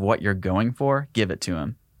vision of what you're going for, give it to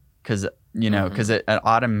him. Cause you know, cause it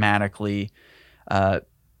automatically,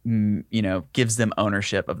 you know, gives them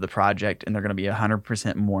ownership of the project, and they're going to be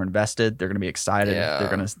 100% more invested. They're going to be excited. They're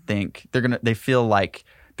going to think they feel like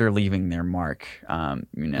they're leaving their mark,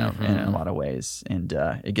 you know, in a lot of ways. And,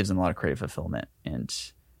 it gives them a lot of creative fulfillment. And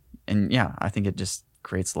and yeah, I think it just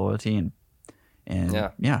creates loyalty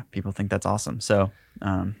and yeah, people think that's awesome. So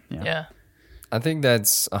Yeah. I think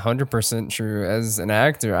that's 100% true. As an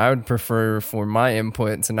actor, I would prefer for my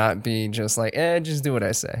input to not be just like, just do what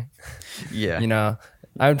I say. yeah, You know,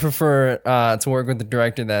 I would prefer to work with a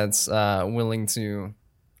director that's willing to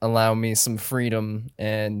allow me some freedom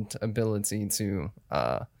and ability to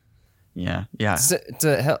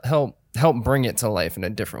to help bring it to life in a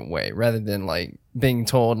different way, rather than like being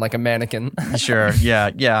told like a mannequin. Sure.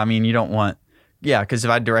 Yeah. I mean, you don't want. Yeah, because if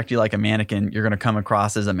I direct you like a mannequin, you're going to come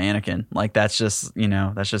across as a mannequin. Like that's just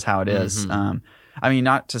that's just how it is. I mean,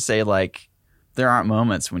 not to say like there aren't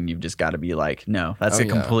moments when you've just got to be like, no, that's a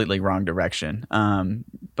completely wrong direction.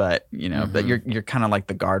 But but you're kind of like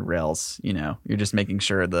the guardrails. You're just making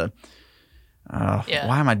sure the.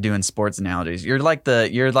 Why am I doing sports analogies? You're like the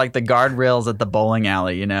guardrails at the bowling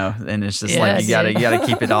alley, and it's just like you gotta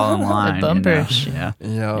keep it all in line. The bumpers.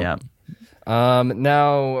 Yeah.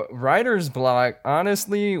 Now, writer's block,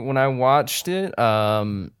 honestly, when I watched it,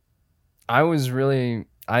 I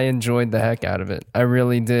enjoyed the heck out of it. I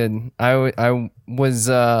really did. I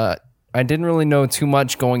didn't really know too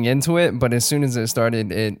much going into it, but as soon as it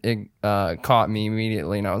started, it caught me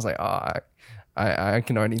immediately, and I was like, I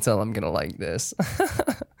can already tell I'm gonna like this.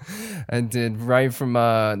 I did right from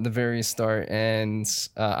the very start, and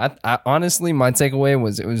I honestly, my takeaway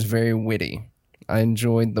was it was very witty. I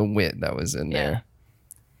enjoyed the wit that was in there.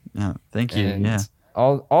 Yeah, thank you. And yeah,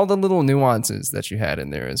 all the little nuances that you had in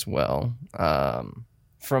there as well.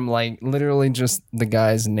 From like literally just the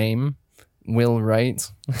guy's name, Will Wright.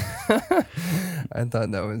 I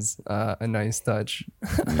thought that was a nice touch.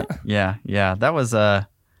 yeah. That was I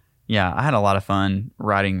had a lot of fun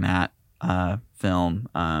writing that film.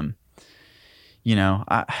 I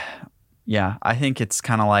think it's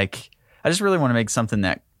kind of like I just really want to make something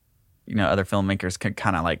that other filmmakers could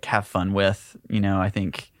kind of like have fun with. I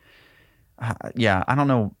think I don't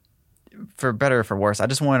know, for better or for worse, I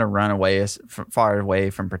just wanted to run away as far away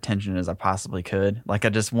from pretension as I possibly could. Like I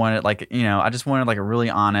just wanted like a really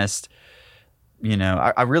honest,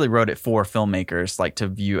 I really wrote it for filmmakers, like to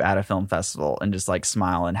view at a film festival and just like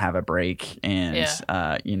smile and have a break and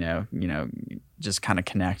just kind of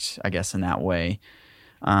connect, I guess, in that way.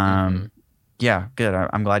 Yeah, good.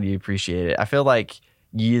 I'm glad you appreciate it. I feel like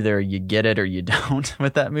either you get it or you don't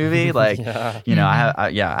with that movie. Like, I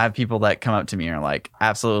have people that come up to me and are like,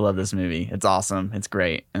 absolutely love this movie. It's awesome. It's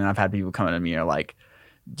great. And I've had people come up to me and are like,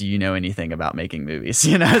 do you know anything about making movies?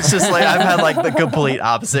 It's just like, I've had like the complete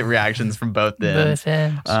opposite reactions from both ends.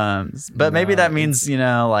 But maybe that means,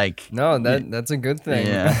 like. No, that's a good thing.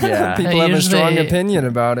 Yeah. People have a strong opinion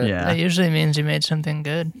about it. Yeah. That usually means you made something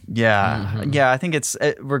good. Yeah. Yeah. I think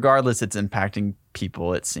regardless, it's impacting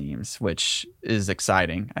people, it seems, which is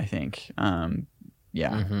exciting, I think.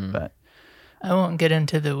 But. I won't get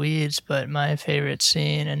into the weeds, but my favorite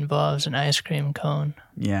scene involves an ice cream cone.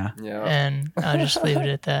 Yeah. And I'll just leave it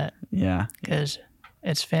at that. Yeah. Because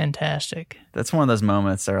it's fantastic. That's one of those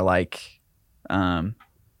moments that are like, it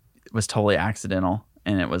was totally accidental.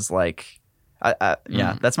 And it was like,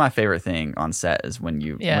 that's my favorite thing on set is when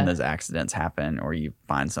those accidents happen or you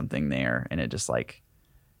find something there and it just like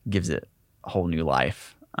gives it a whole new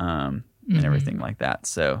life. And everything like that.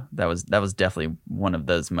 So that was definitely one of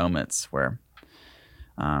those moments where,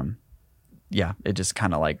 it just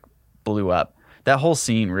kind of like blew up. That whole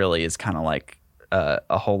scene really is kind of like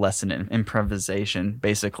a whole lesson in improvisation,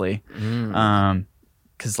 basically.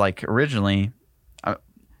 Because like originally,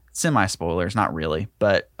 semi spoilers, not really,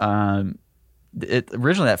 but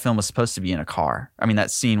originally that film was supposed to be in a car. I mean,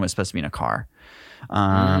 that scene was supposed to be in a car.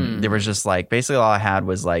 There was just like basically all I had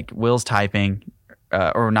was like Will's typing.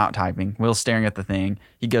 Or not typing. Will's staring at the thing.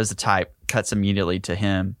 He goes to type, cuts immediately to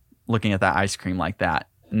him looking at that ice cream like that.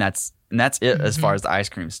 And that's it as far as the ice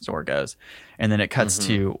cream store goes. And then it cuts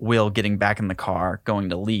to Will getting back in the car, going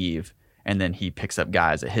to leave, and then he picks up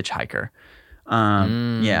Guy as a hitchhiker.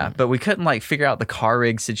 Yeah, but we couldn't like figure out the car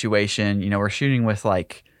rig situation. We're shooting with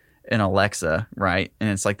like an Alexa, right? And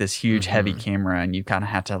it's like this huge heavy camera and you kind of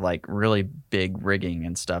have to like really big rigging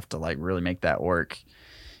and stuff to like really make that work.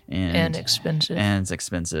 And expensive. And it's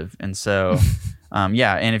expensive. And so,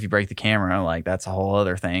 and if you break the camera, like that's a whole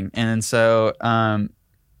other thing. And so, and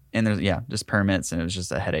there's, just permits and it was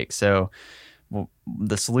just a headache. So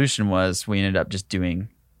the solution was we ended up just doing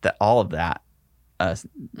all of that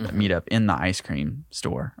meetup in the ice cream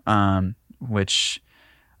store, which,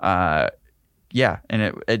 and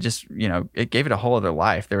it just, it gave it a whole other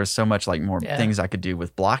life. There was so much like more things I could do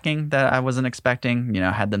with blocking that I wasn't expecting,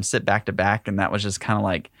 had them sit back to back. And that was just kind of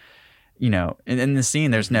like, in the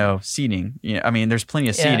scene, there's no seating. I mean, there's plenty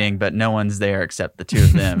of seating, but no one's there except the two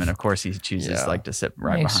of them. And of course, he chooses like to sit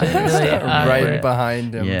right Makes behind it him. really Right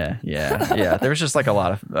behind him. Yeah. There was just like a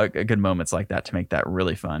lot of good moments like that to make that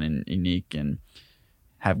really fun and unique, and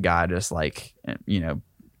have Guy just like,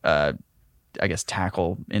 I guess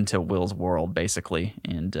tackle into Will's world basically,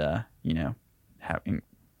 and having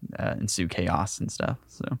ensue chaos and stuff.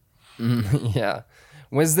 So Yeah.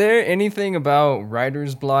 Was there anything about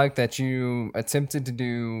writer's block that you attempted to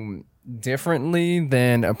do differently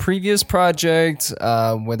than a previous project,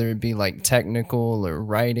 whether it be like technical or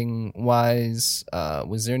writing wise?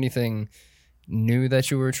 Was there anything new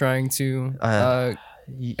that you were trying to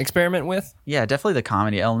experiment with? Yeah, definitely the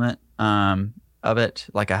comedy element of it.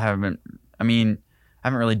 Like I haven't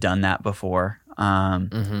really done that before.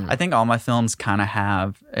 I think all my films kind of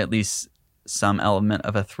have at least some element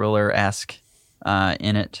of a thriller-esque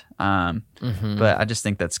in it. But I just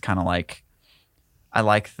think that's kind of like, I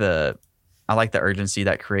like the urgency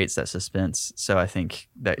that creates that suspense. So I think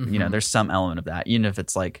that, there's some element of that, even if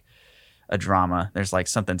it's like a drama, there's like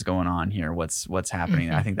something's going on here. What's happening?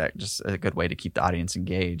 I think that just a good way to keep the audience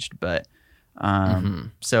engaged. But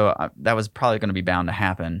so that was probably going to be bound to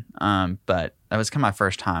happen. But that was kind of my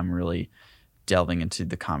first time really delving into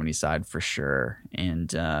the comedy side for sure.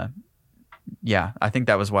 And I think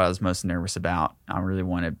that was what I was most nervous about. I really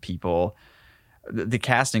wanted people. The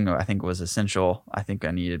casting, I think, was essential. I think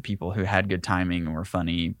I needed people who had good timing and were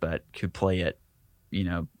funny, but could play it,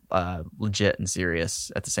 legit and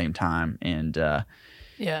serious at the same time, and and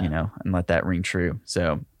let that ring true.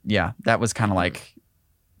 So that was kind of like,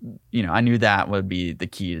 I knew that would be the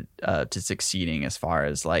key to succeeding as far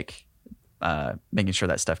as like making sure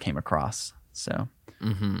that stuff came across. So,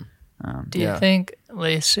 do you think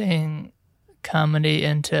lacing comedy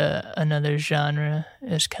into another genre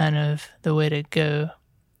is kind of the way to go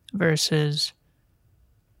versus,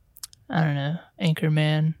 I don't know,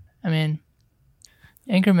 Anchorman? I mean,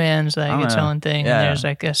 Anchorman's like its own thing, and there's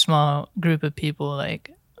like a small group of people,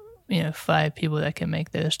 like 5 people that can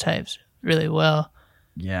make those types really well.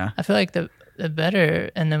 Yeah, I feel like the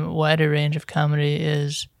better and the wider range of comedy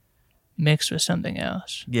is mixed with something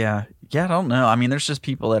else. Yeah, I don't know. I mean, there's just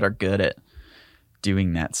people that are good at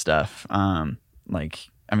doing that stuff.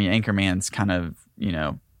 Anchorman's kind of,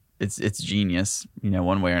 it's genius,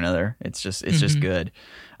 one way or another. It's just good.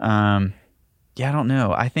 I don't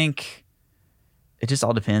know. I think it just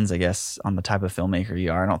all depends, I guess, on the type of filmmaker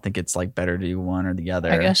you are. I don't think it's like better to do one or the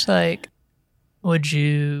other. I guess like, would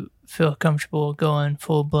you feel comfortable going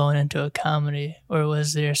full blown into a comedy, or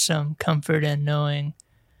was there some comfort in knowing,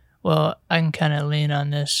 well, I can kind of lean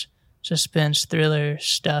on this suspense thriller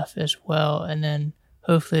stuff as well, and then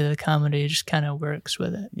hopefully the comedy just kind of works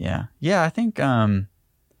with it? I think I'm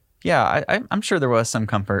sure there was some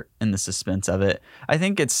comfort in the suspense of it. I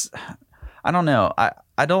think I don't know, I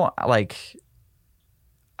don't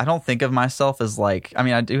think of myself as like,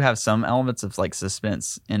 I do have some elements of like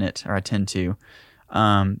suspense in it, or I tend to,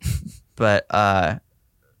 but I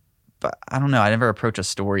don't know, I never approach a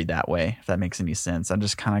story that way, if that makes any sense. I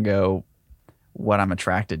just kind of go what I'm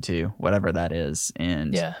attracted to, whatever that is.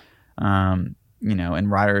 And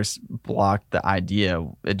and writer's block, the idea,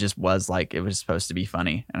 it just was like, it was supposed to be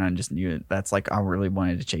funny, and I just knew that's like, I really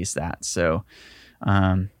wanted to chase that. So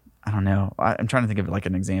I don't know, I'm trying to think of like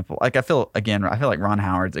an example. Like I feel like Ron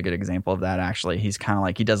Howard's a good example of that, actually. He's kind of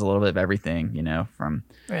like, he does a little bit of everything, from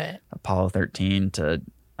Apollo 13 to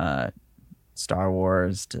Star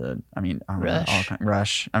Wars to, Rush.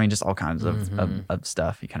 Rush. Just all kinds of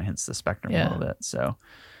stuff. He kind of hits the spectrum a little bit. So,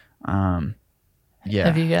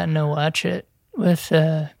 Have you gotten to watch it with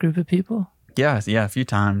a group of people? Yeah, a few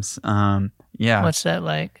times. What's that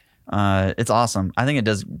like? It's awesome. I think it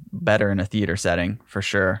does better in a theater setting for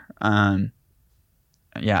sure.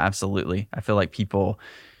 Absolutely. I feel like people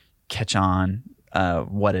catch on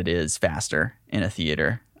what it is faster in a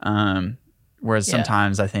theater. Whereas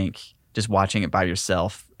sometimes I think just watching it by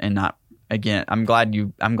yourself and not, again, I'm glad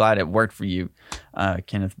it worked for you,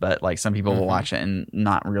 Kenneth, but like some people will watch it and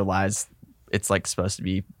not realize it's like supposed to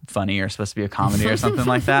be funny or supposed to be a comedy or something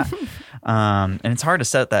like that. And it's hard to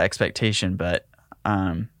set that expectation, but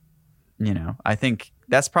I think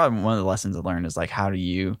that's probably one of the lessons I learned is like, how do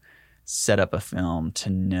you set up a film to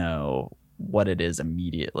know what it is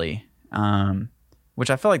immediately? Which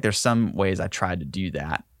I feel like there's some ways I tried to do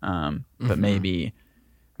that. But maybe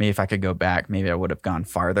if I could go back, maybe I would have gone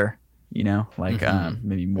farther,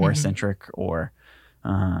 maybe more centric or,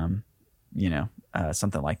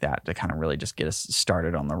 something like that to kind of really just get us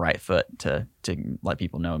started on the right foot to let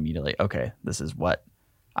people know immediately, okay, this is what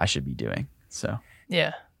I should be doing. So,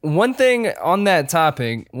 yeah. one thing on that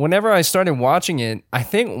topic, whenever I started watching it, I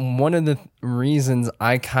think one of the reasons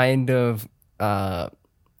I kind of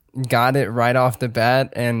got it right off the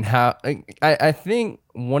bat, and how I think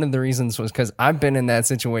one of the reasons was because I've been in that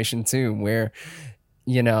situation too, where,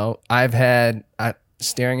 you know, I've had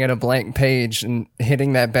staring at a blank page and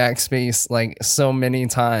hitting that backspace like so many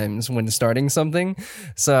times when starting something.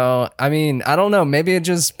 So, I mean, I don't know. Maybe it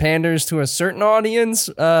just panders to a certain audience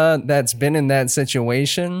that's been in that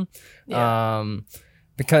situation. Yeah.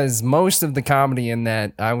 Because most of the comedy in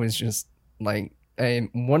that, I was just like,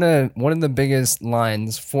 one of the biggest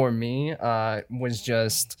lines for me was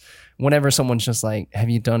just whenever someone's just like, "Have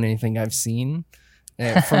you done anything I've seen?"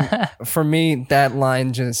 And for me, that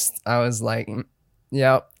line just, I was like,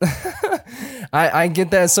 yep. I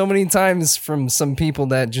get that so many times from some people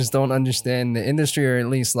that just don't understand the industry, or at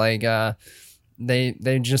least like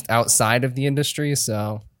they're just outside of the industry.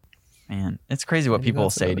 So, man, it's crazy what Maybe people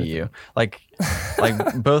that's say to another you. Like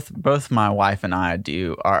both my wife and I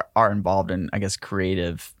are involved in, I guess,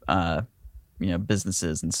 creative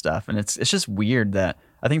businesses and stuff, and it's just weird that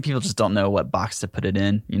I think people just don't know what box to put it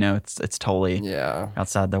in. You know, it's totally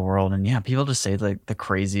outside the world, and yeah, people just say like the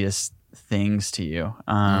craziest things to you.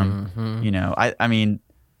 You know, I mean,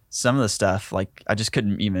 some of the stuff, like, I just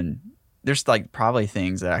couldn't even, there's like probably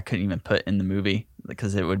things that I couldn't even put in the movie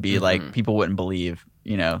because it would be like people wouldn't believe,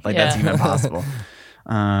 you know, like that's even possible.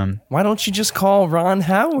 Why don't you just call Ron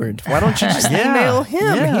Howard? Why don't you just email him?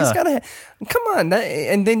 Yeah. He's got to come on,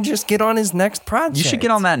 and then just get on his next project. You should get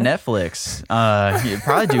on that Netflix. You'd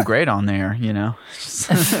probably do great on there, you know.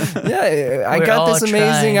 Yeah, I We're got all this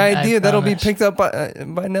amazing trying, I idea that'll be promise. picked up by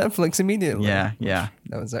Netflix immediately. Yeah.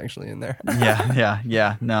 That was actually in there.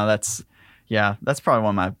 Yeah. No, that's probably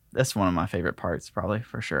one of my favorite parts, probably,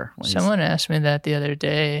 for sure. Someone asked me that the other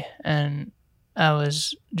day, and I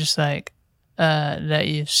was just like, that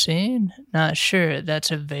you've seen? Not sure.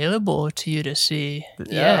 That's available to you to see.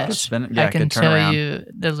 Yes. I can tell you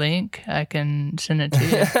the link. I can send it to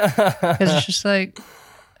you. Because it's just like,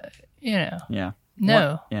 you know. Yeah.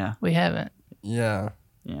 No. Yeah. We haven't. Yeah.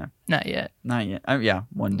 Not yet. Not yet. Yeah.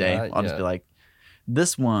 One day Not I'll just yet. be like,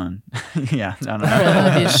 this one. Yeah. I don't know.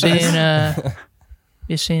 Have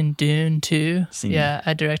you seen Dune 2? Seen Yeah,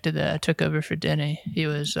 I directed that. I took over for Denny. He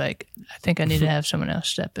was like, I think I need to have someone else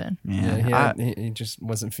step in. Yeah. He just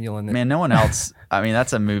wasn't feeling it. Man, no one else. I mean,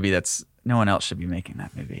 that's a movie no one else should be making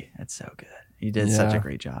that movie. It's so good. He did such a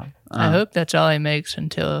great job. I hope that's all he makes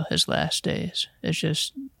until his last days. It's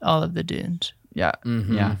just all of the Dunes. Yeah.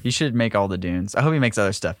 Yeah. He should make all the Dunes. I hope he makes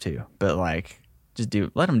other stuff too. But like,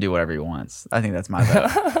 let him do whatever he wants. I think that's my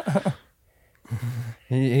vote.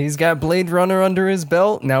 He's got Blade Runner under his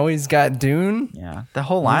belt. Now he's got Dune. Yeah. The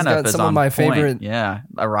whole He's lineup got is some of on my point. favorite- Yeah.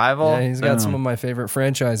 Arrival. Yeah, he's got some Boom. of my favorite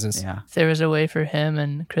franchises. Yeah. If there was a way for him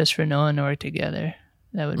and Christopher Nolan to work together,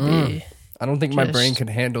 that would be I don't think my Just- brain could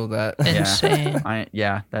handle that. insane. I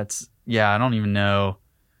don't even know.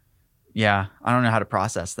 Yeah. I don't know how to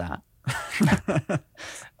process that.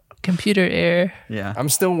 Computer error. Yeah. I'm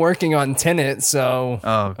still working on Tenet, so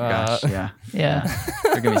Oh gosh. Yeah. Yeah.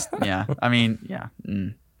 They're gonna be, yeah. I mean, yeah.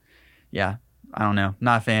 Yeah. I don't know.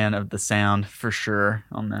 Not a fan of the sound for sure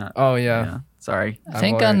on that. oh yeah. Sorry. I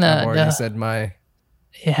think I've on I've already the said my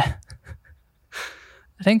yeah.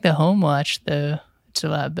 I think the home watch though, it's a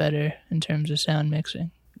lot better in terms of sound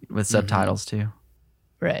mixing. With subtitles too.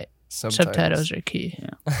 Right. subtitles. Subtitles are key.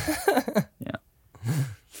 Yeah.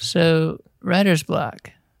 So, writer's block,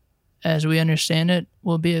 as we understand it,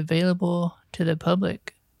 will be available to the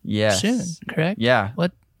public Yes. soon, correct? Yeah.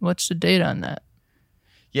 What's the date on that?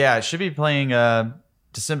 Yeah. It should be playing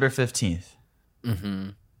December 15th. Mm-hmm.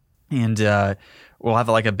 And we'll have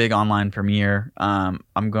like a big online premiere. I'm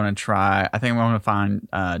going to I think I'm going to find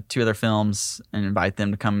 2 other films and invite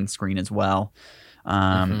them to come and screen as well.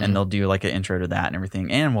 And they'll do like an intro to that and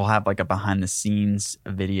everything. And we'll have like a behind the scenes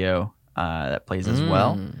video that plays as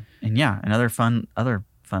well. And yeah, and other fun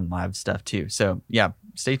live stuff too. So yeah,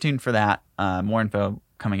 stay tuned for that. More info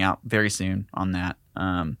coming out very soon on that.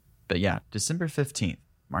 But yeah, December 15th.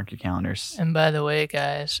 Mark your calendars. And by the way,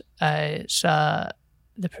 guys, I saw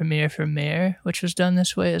the premiere for Mayor, which was done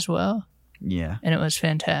this way as well, Yeah. and it was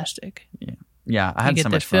fantastic. Yeah. I You had get so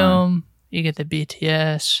the much fun. film, you get the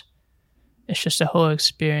BTS. It's just a whole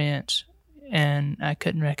experience, and I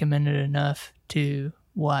couldn't recommend it enough to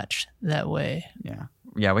watch that way. Yeah.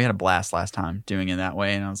 Yeah. We had a blast last time doing it that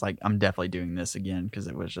way. And I was like, I'm definitely doing this again because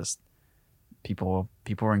it was just people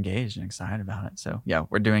were engaged and excited about it. So yeah,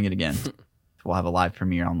 we're doing it again. We'll have a live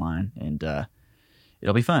premiere online and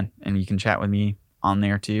it'll be fun. And you can chat with me on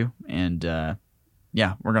there too. And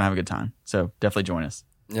yeah, we're going to have a good time. So definitely join us.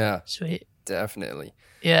 Yeah. Sweet. Definitely.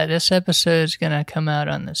 Yeah, this episode's gonna come out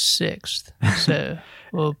on the 6th, so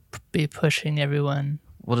we'll be pushing everyone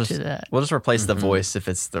We'll to that. just replace the voice if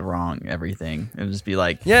it's the wrong everything. It'll just be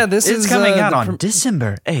like, Yeah, this it's is coming out the on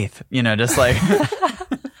December 8th. You know, just like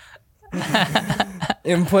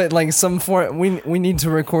input like some form. We need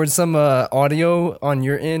to record some audio on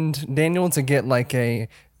your end, Daniel, to get like a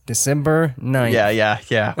December 9th.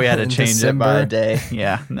 yeah. We had to change it by a December. day.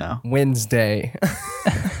 Yeah, no. Wednesday.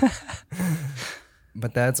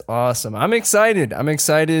 But that's awesome. I'm excited. I'm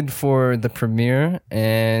excited for the premiere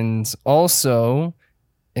and also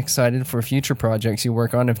excited for future projects you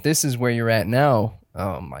work on. If this is where you're at now,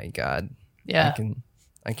 oh my God. Yeah.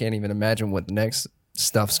 I can't even imagine what the next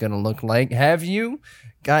stuff's going to look like. Have you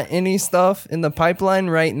got any stuff in the pipeline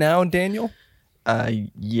right now, Daniel?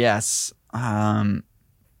 Yes. I'm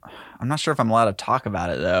not sure if I'm allowed to talk about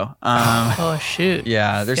it though. Oh shoot!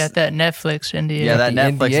 Yeah, there's got that Netflix NDA. yeah that the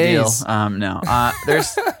Netflix NDAs. deal. No,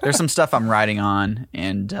 there's some stuff I'm writing on,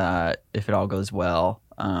 and if it all goes well,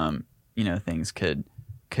 things could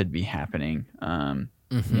be happening.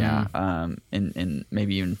 Yeah, in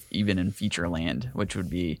maybe even in Featureland, which would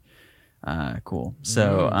be cool.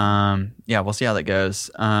 So yeah, we'll see how that goes.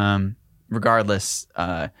 Regardless,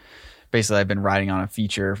 basically I've been writing on a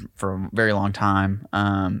feature for a very long time.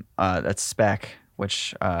 That's Spec,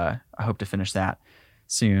 which I hope to finish that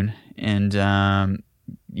soon. And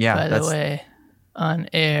yeah, By the way, on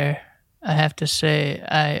air, I have to say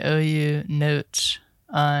I owe you notes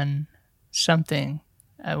on something.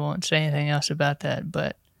 I won't say anything else about that,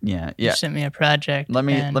 but yeah. you sent me a project. Let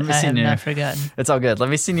me and I see have new. not forgotten. It's all good. Let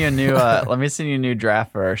me send you a new. Let me send you a new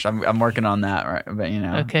draft first. I'm working on that, right? But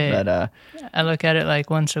Okay. But I look at it like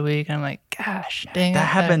once a week. And I'm like, gosh, dang it. that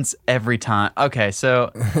happens every time. Okay,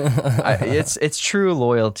 so it's true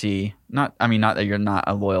loyalty. Not that you're not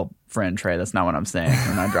a loyal friend, Trey. That's not what I'm saying.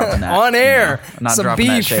 I'm not dropping that On air. I'm not Some dropping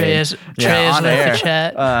that beef. shade. Trey is on with air. the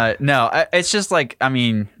chat. No, it's just like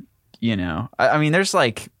there's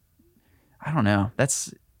like I don't know.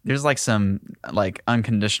 There's like some like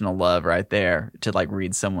unconditional love right there to like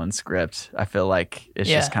read someone's script. I feel like it's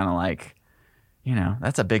just kind of like,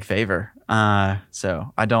 that's a big favor.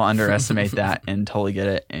 So I don't underestimate that and totally get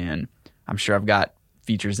it. And I'm sure I've got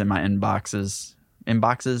features in my inbox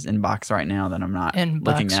right now that I'm not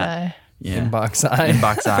looking at. Eye. Yeah. Inbox eye.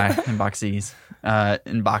 Inboxies,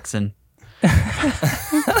 inboxing.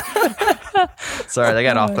 Sorry, they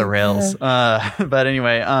got off the rails. But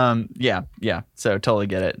anyway, yeah. So totally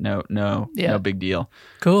get it. No big deal.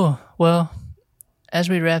 Cool. Well, as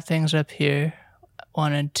we wrap things up here, I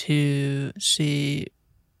wanted to see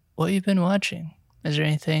what you've been watching. Is there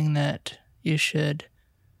anything that you should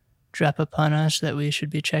drop upon us that we should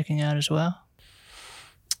be checking out as well?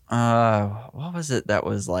 What was it that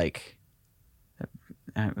was like?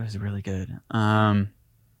 It was really good.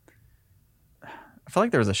 I feel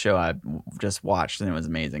like there was a show I just watched and it was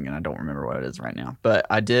amazing, and I don't remember what it is right now. But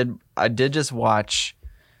I did just watch.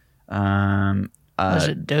 Was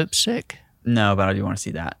it Dope Sick? No, but I do want to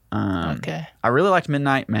see that. Okay. I really liked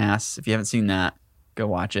Midnight Mass. If you haven't seen that, go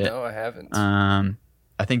watch it. No, I haven't. I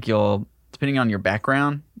think you'll, depending on your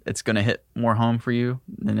background, it's going to hit more home for you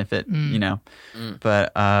than if it,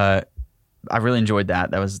 But I really enjoyed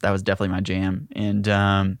that. That was definitely my jam. And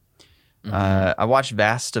I watched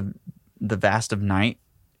The Vast of Night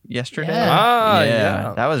yesterday.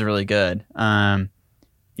 Yeah. That was really good. There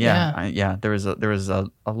was a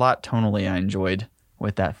lot tonally I enjoyed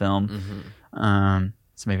with that film. So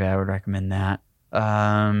maybe I would recommend that.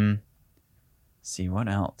 See what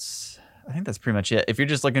else. I think that's pretty much it. If you're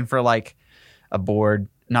just looking for like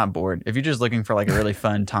if you're just looking for like a really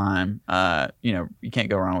fun time, you can't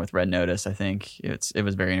go wrong with Red Notice. I think it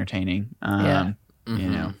was very entertaining. It's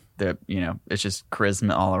just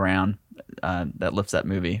charisma all around that lifts that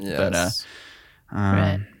movie. Yes. But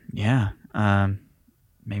Right.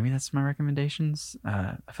 maybe that's my recommendations.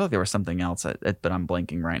 I feel like there was something else, but I'm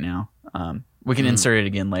blanking right now. We can insert it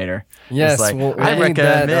again later. Yes, It's like, we'll I need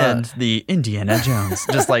that, recommend the Indiana Jones,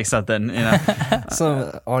 just like something,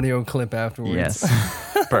 Some audio clip afterwards.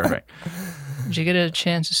 Yes, perfect. Did you get a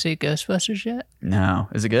chance to see Ghostbusters yet? No,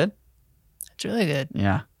 is it good? It's really good.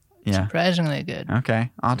 Yeah. Surprisingly good.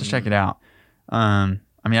 Okay, I'll have to check it out. I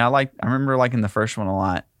remember liking the first one a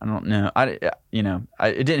lot. I don't know. It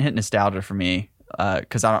didn't hit nostalgia for me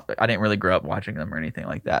because I didn't really grow up watching them or anything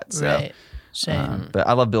like that. So, Right. Same. but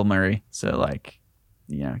I love Bill Murray, so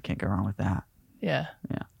can't go wrong with that. Yeah.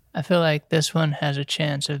 Yeah. I feel like this one has a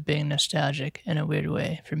chance of being nostalgic in a weird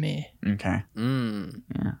way for me. Okay.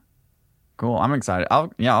 Yeah. Cool. I'm excited. I'll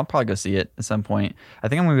probably go see it at some point. I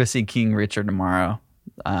think I'm gonna go see King Richard tomorrow.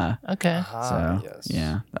 Okay. So yes.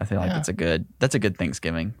 yeah, I feel like Yeah. that's a good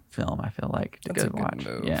Thanksgiving film. I feel like to That's go a good watch.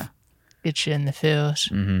 move. Yeah. Get you in the feels.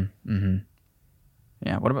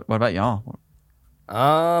 Yeah. What about y'all?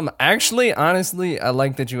 Actually, honestly, I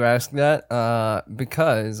like that you asked that,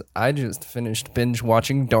 because I just finished binge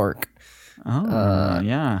watching Dark. Oh,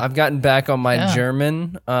 yeah. I've gotten back on my Yeah.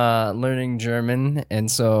 German, learning German, and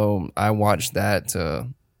so I watched that to,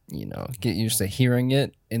 get used to hearing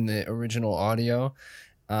it in the original audio.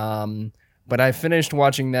 But I finished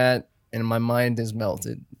watching that, and my mind is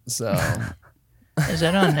melted. So Is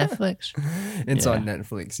that on Netflix? it's Yeah. on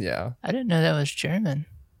Netflix. Yeah. I didn't know that was German.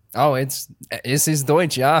 Oh, es ist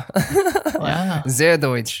Deutsch, ja. Wow. Sehr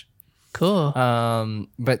Deutsch. Cool.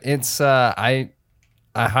 But it's I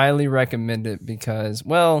highly recommend it because,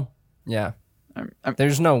 well, yeah.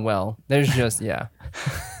 There's no well. There's just yeah.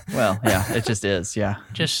 Well, yeah, it just is. Yeah.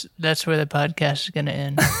 Just that's where the podcast is gonna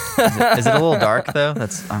end. Is it a little dark though?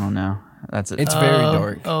 I don't know. That's it. It's very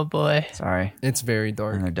dark. Oh boy, Sorry. It's very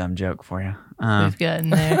dark. Another dumb joke for you. we've gotten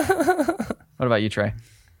there. What about you, Trey?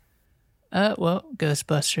 Well,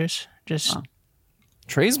 Ghostbusters. Just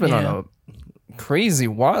Trey's been Yeah. on a crazy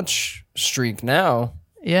watch streak now.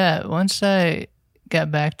 yeah. Once I got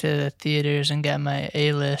back to the theaters and got my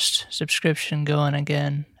A-list subscription going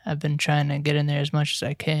again, I've been trying to get in there as much as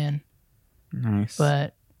I can. Nice.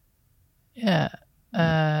 But yeah,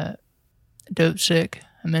 Dope Sick.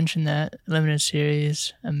 I mentioned that limited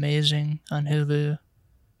series, amazing on Hulu,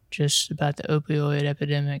 just about the opioid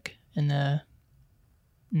epidemic in the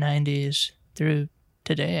 90s through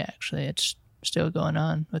today. Actually, it's still going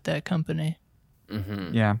on with that company.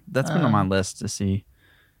 yeah, that's been on my list to see.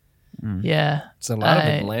 Yeah, It's a lot of I-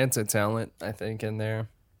 Atlanta talent, I think, in there.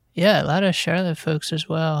 yeah, a lot of Charlotte folks as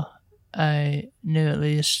well. I knew at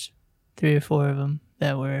least 3 or 4 of them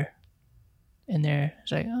that were in there.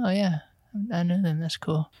 It's like, oh yeah, I knew them. That's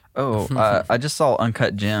cool. Oh, I just saw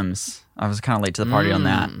Uncut Gems. I was kind of late to the party on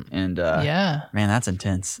that, and Yeah, man, that's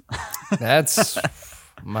intense. That's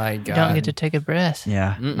my you God. don't get to take a breath.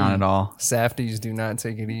 Yeah, not at all. Safdies do not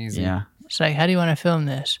take it easy. Yeah, It's like, how do you want to film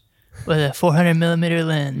this? With a 400 millimeter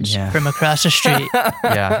lens Yeah. from across the street.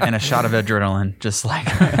 yeah, and a shot of adrenaline, just like.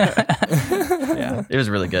 Yeah, it was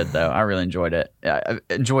really good though. I really enjoyed it. Yeah,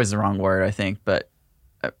 enjoy is the wrong word, I think, but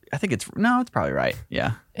I think it's probably right.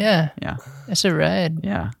 Yeah, Yeah, yeah, it's a ride.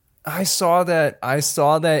 yeah. I saw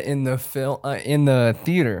that in the film in the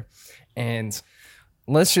theater, and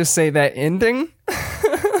let's just say that ending,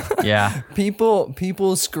 Yeah,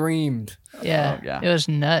 people screamed. Yeah, Oh, yeah. it was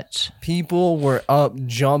nuts. People were up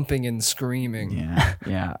jumping and screaming. yeah,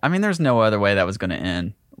 yeah. I mean, there's no other way that was going to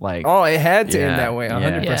end. Like, Oh, it had to Yeah, end that way, yeah.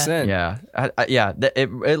 100%. yeah,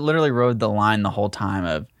 it literally rode the line the whole time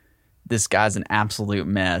of this guy's an absolute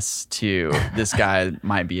mess to this guy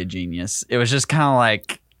might be a genius. It was just kind of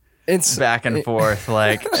like It's back and forth,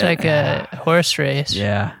 like It's like a horse race.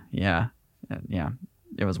 yeah.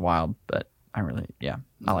 It was wild, but I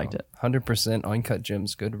liked it. 100% Uncut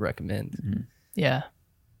Gems. Good recommend. Yeah.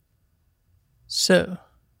 So,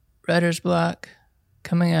 Writer's Block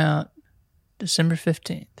coming out December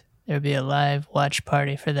 15th. There'll be a live watch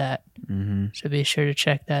party for that. Mm-hmm. So be sure to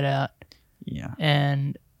check that out. Yeah.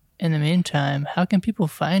 And in the meantime, how can people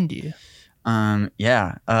find you? So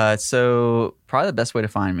probably the best way to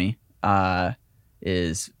find me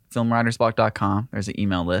is filmwritersblock.com. There's an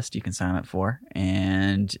email list you can sign up for,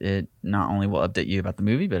 and it not only will update you about the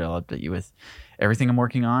movie, but it'll update you with everything I'm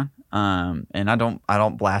working on. And I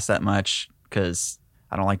don't blast that much because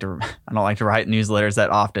I don't like to write newsletters that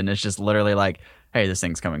often. It's just literally like, hey, this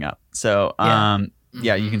thing's coming up. So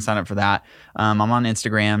yeah, you can sign up for that. I'm on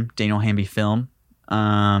Instagram, Daniel Hamby Film,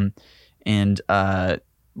 and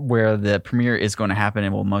where the premiere is going to happen, it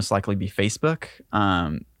will most likely be Facebook,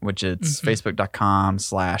 which it's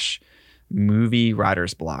facebook.com/movie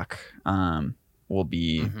writers block. Will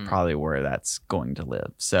be probably where that's going to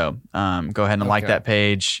live. So go ahead and like Okay. that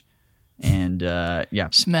page, and yeah,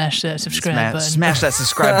 Smash that subscribe button. smash that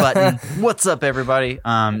subscribe button. What's up, everybody?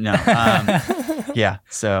 Yeah.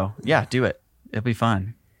 So yeah, do it. It'll be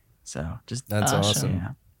fun. So just That's Awesome. awesome.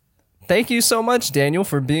 yeah. Thank you so much, Daniel,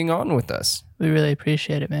 for being on with us. We really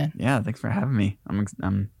appreciate it, man. Yeah, thanks for having me.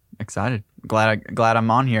 I'm excited. Glad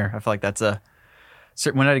I'm on here. I feel like that's I'm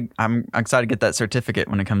excited to get that certificate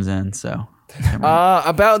when it comes in. So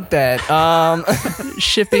About that,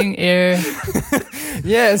 Shipping air.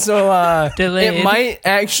 yeah. So Delayed. it might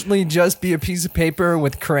actually just be a piece of paper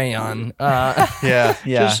with crayon. yeah,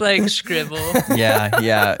 Just like scribble. yeah.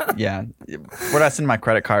 Where do I send my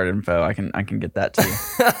credit card info? I can get that too.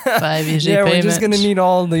 5 easy Yeah, payments. we're just gonna need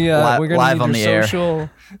all the. We're gonna live need on your the air. social.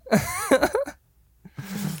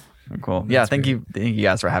 Cool. Yeah, thank you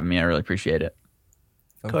guys for having me. I really appreciate it.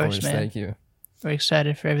 Of course, man. Thank you. We're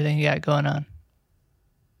excited for everything you got going on.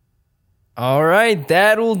 All right,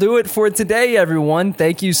 that will do it for today, everyone.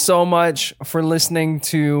 Thank you so much for listening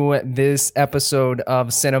to this episode of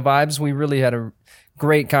Cinevibes. We really had a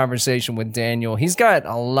great conversation with Daniel. He's got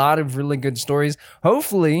a lot of really good stories.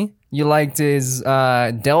 Hopefully, you liked his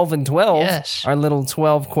Delve in 12, Yes. our little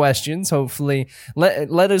 12 questions. Hopefully,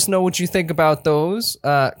 let us know what you think about those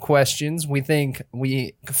questions. We think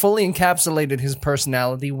we fully encapsulated his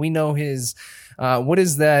personality. We know his, what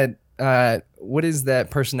is that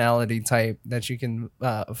personality type that you can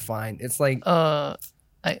find? It's like,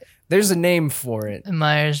 there's a name for it.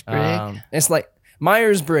 Myers-Briggs. It's like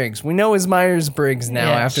Myers-Briggs. We know his Myers-Briggs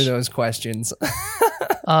now Yes. after those questions.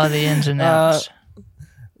 All the ins and outs.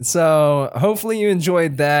 So hopefully you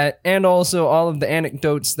enjoyed that, and also all of the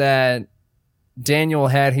anecdotes that Daniel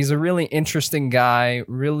had. He's a really interesting guy,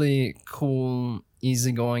 really cool,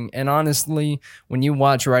 easygoing, and honestly, when you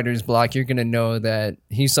watch Writer's Block, you're gonna know that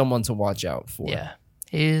he's someone to watch out for. Yeah.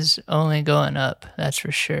 He's only going up, that's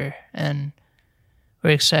for sure. And we're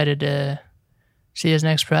excited to see his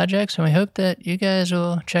next projects, and we hope that you guys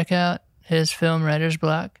will check out his film Writer's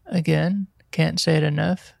Block again. Can't say it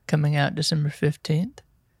enough. Coming out December 15th.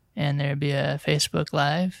 And there'll be a Facebook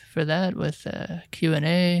Live for that with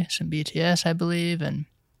Q&A, some BTS, I believe, and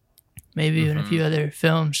maybe even a few other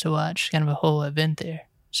films to watch. Kind of a whole event there.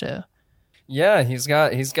 So Yeah, he's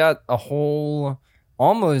got a whole,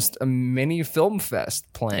 almost a mini film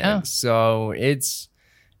fest planned. Yeah. So it's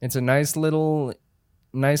a nice little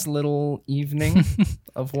evening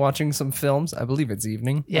of watching some films. I believe it's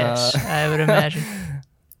evening. yes, I would imagine.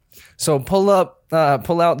 So pull out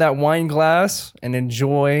that wine glass and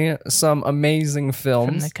enjoy some amazing films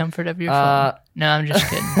From the comfort of your phone. No, I'm just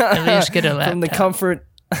kidding. At least get a laptop. from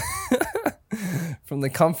the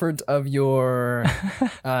comfort of your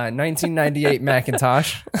 1998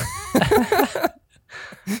 Macintosh.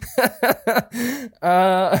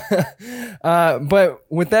 But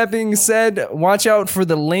with that being said, watch out for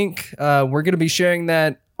the link. We're going to be sharing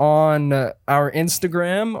that on our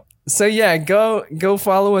Instagram. So yeah, go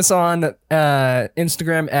follow us on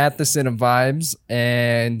Instagram at the Cinevibes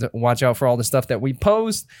and watch out for all the stuff that we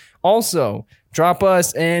post. Also, drop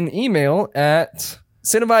us an email at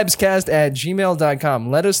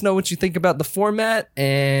cinevibescast@gmail.com. Let us know what you think about the format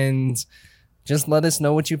and just let us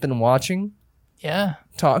know what you've been watching. Yeah.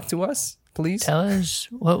 Talk to us, please. Tell us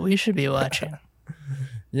what we should be watching.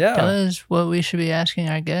 Yeah. Tell us what we should be asking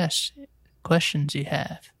our guests. Questions you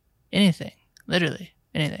have. Anything. Literally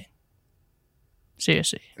anything.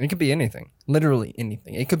 Seriously. It could be anything. Literally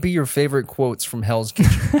anything. It could be your favorite quotes from Hell's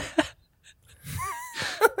Kitchen.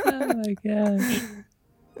 Oh my gosh.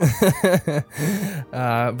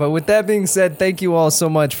 But with that being said, thank you all so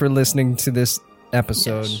much for listening to this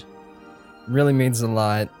episode. Yes. Really means a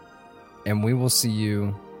lot. And we will see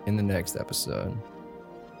you in the next episode.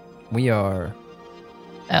 We are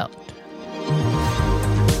Out.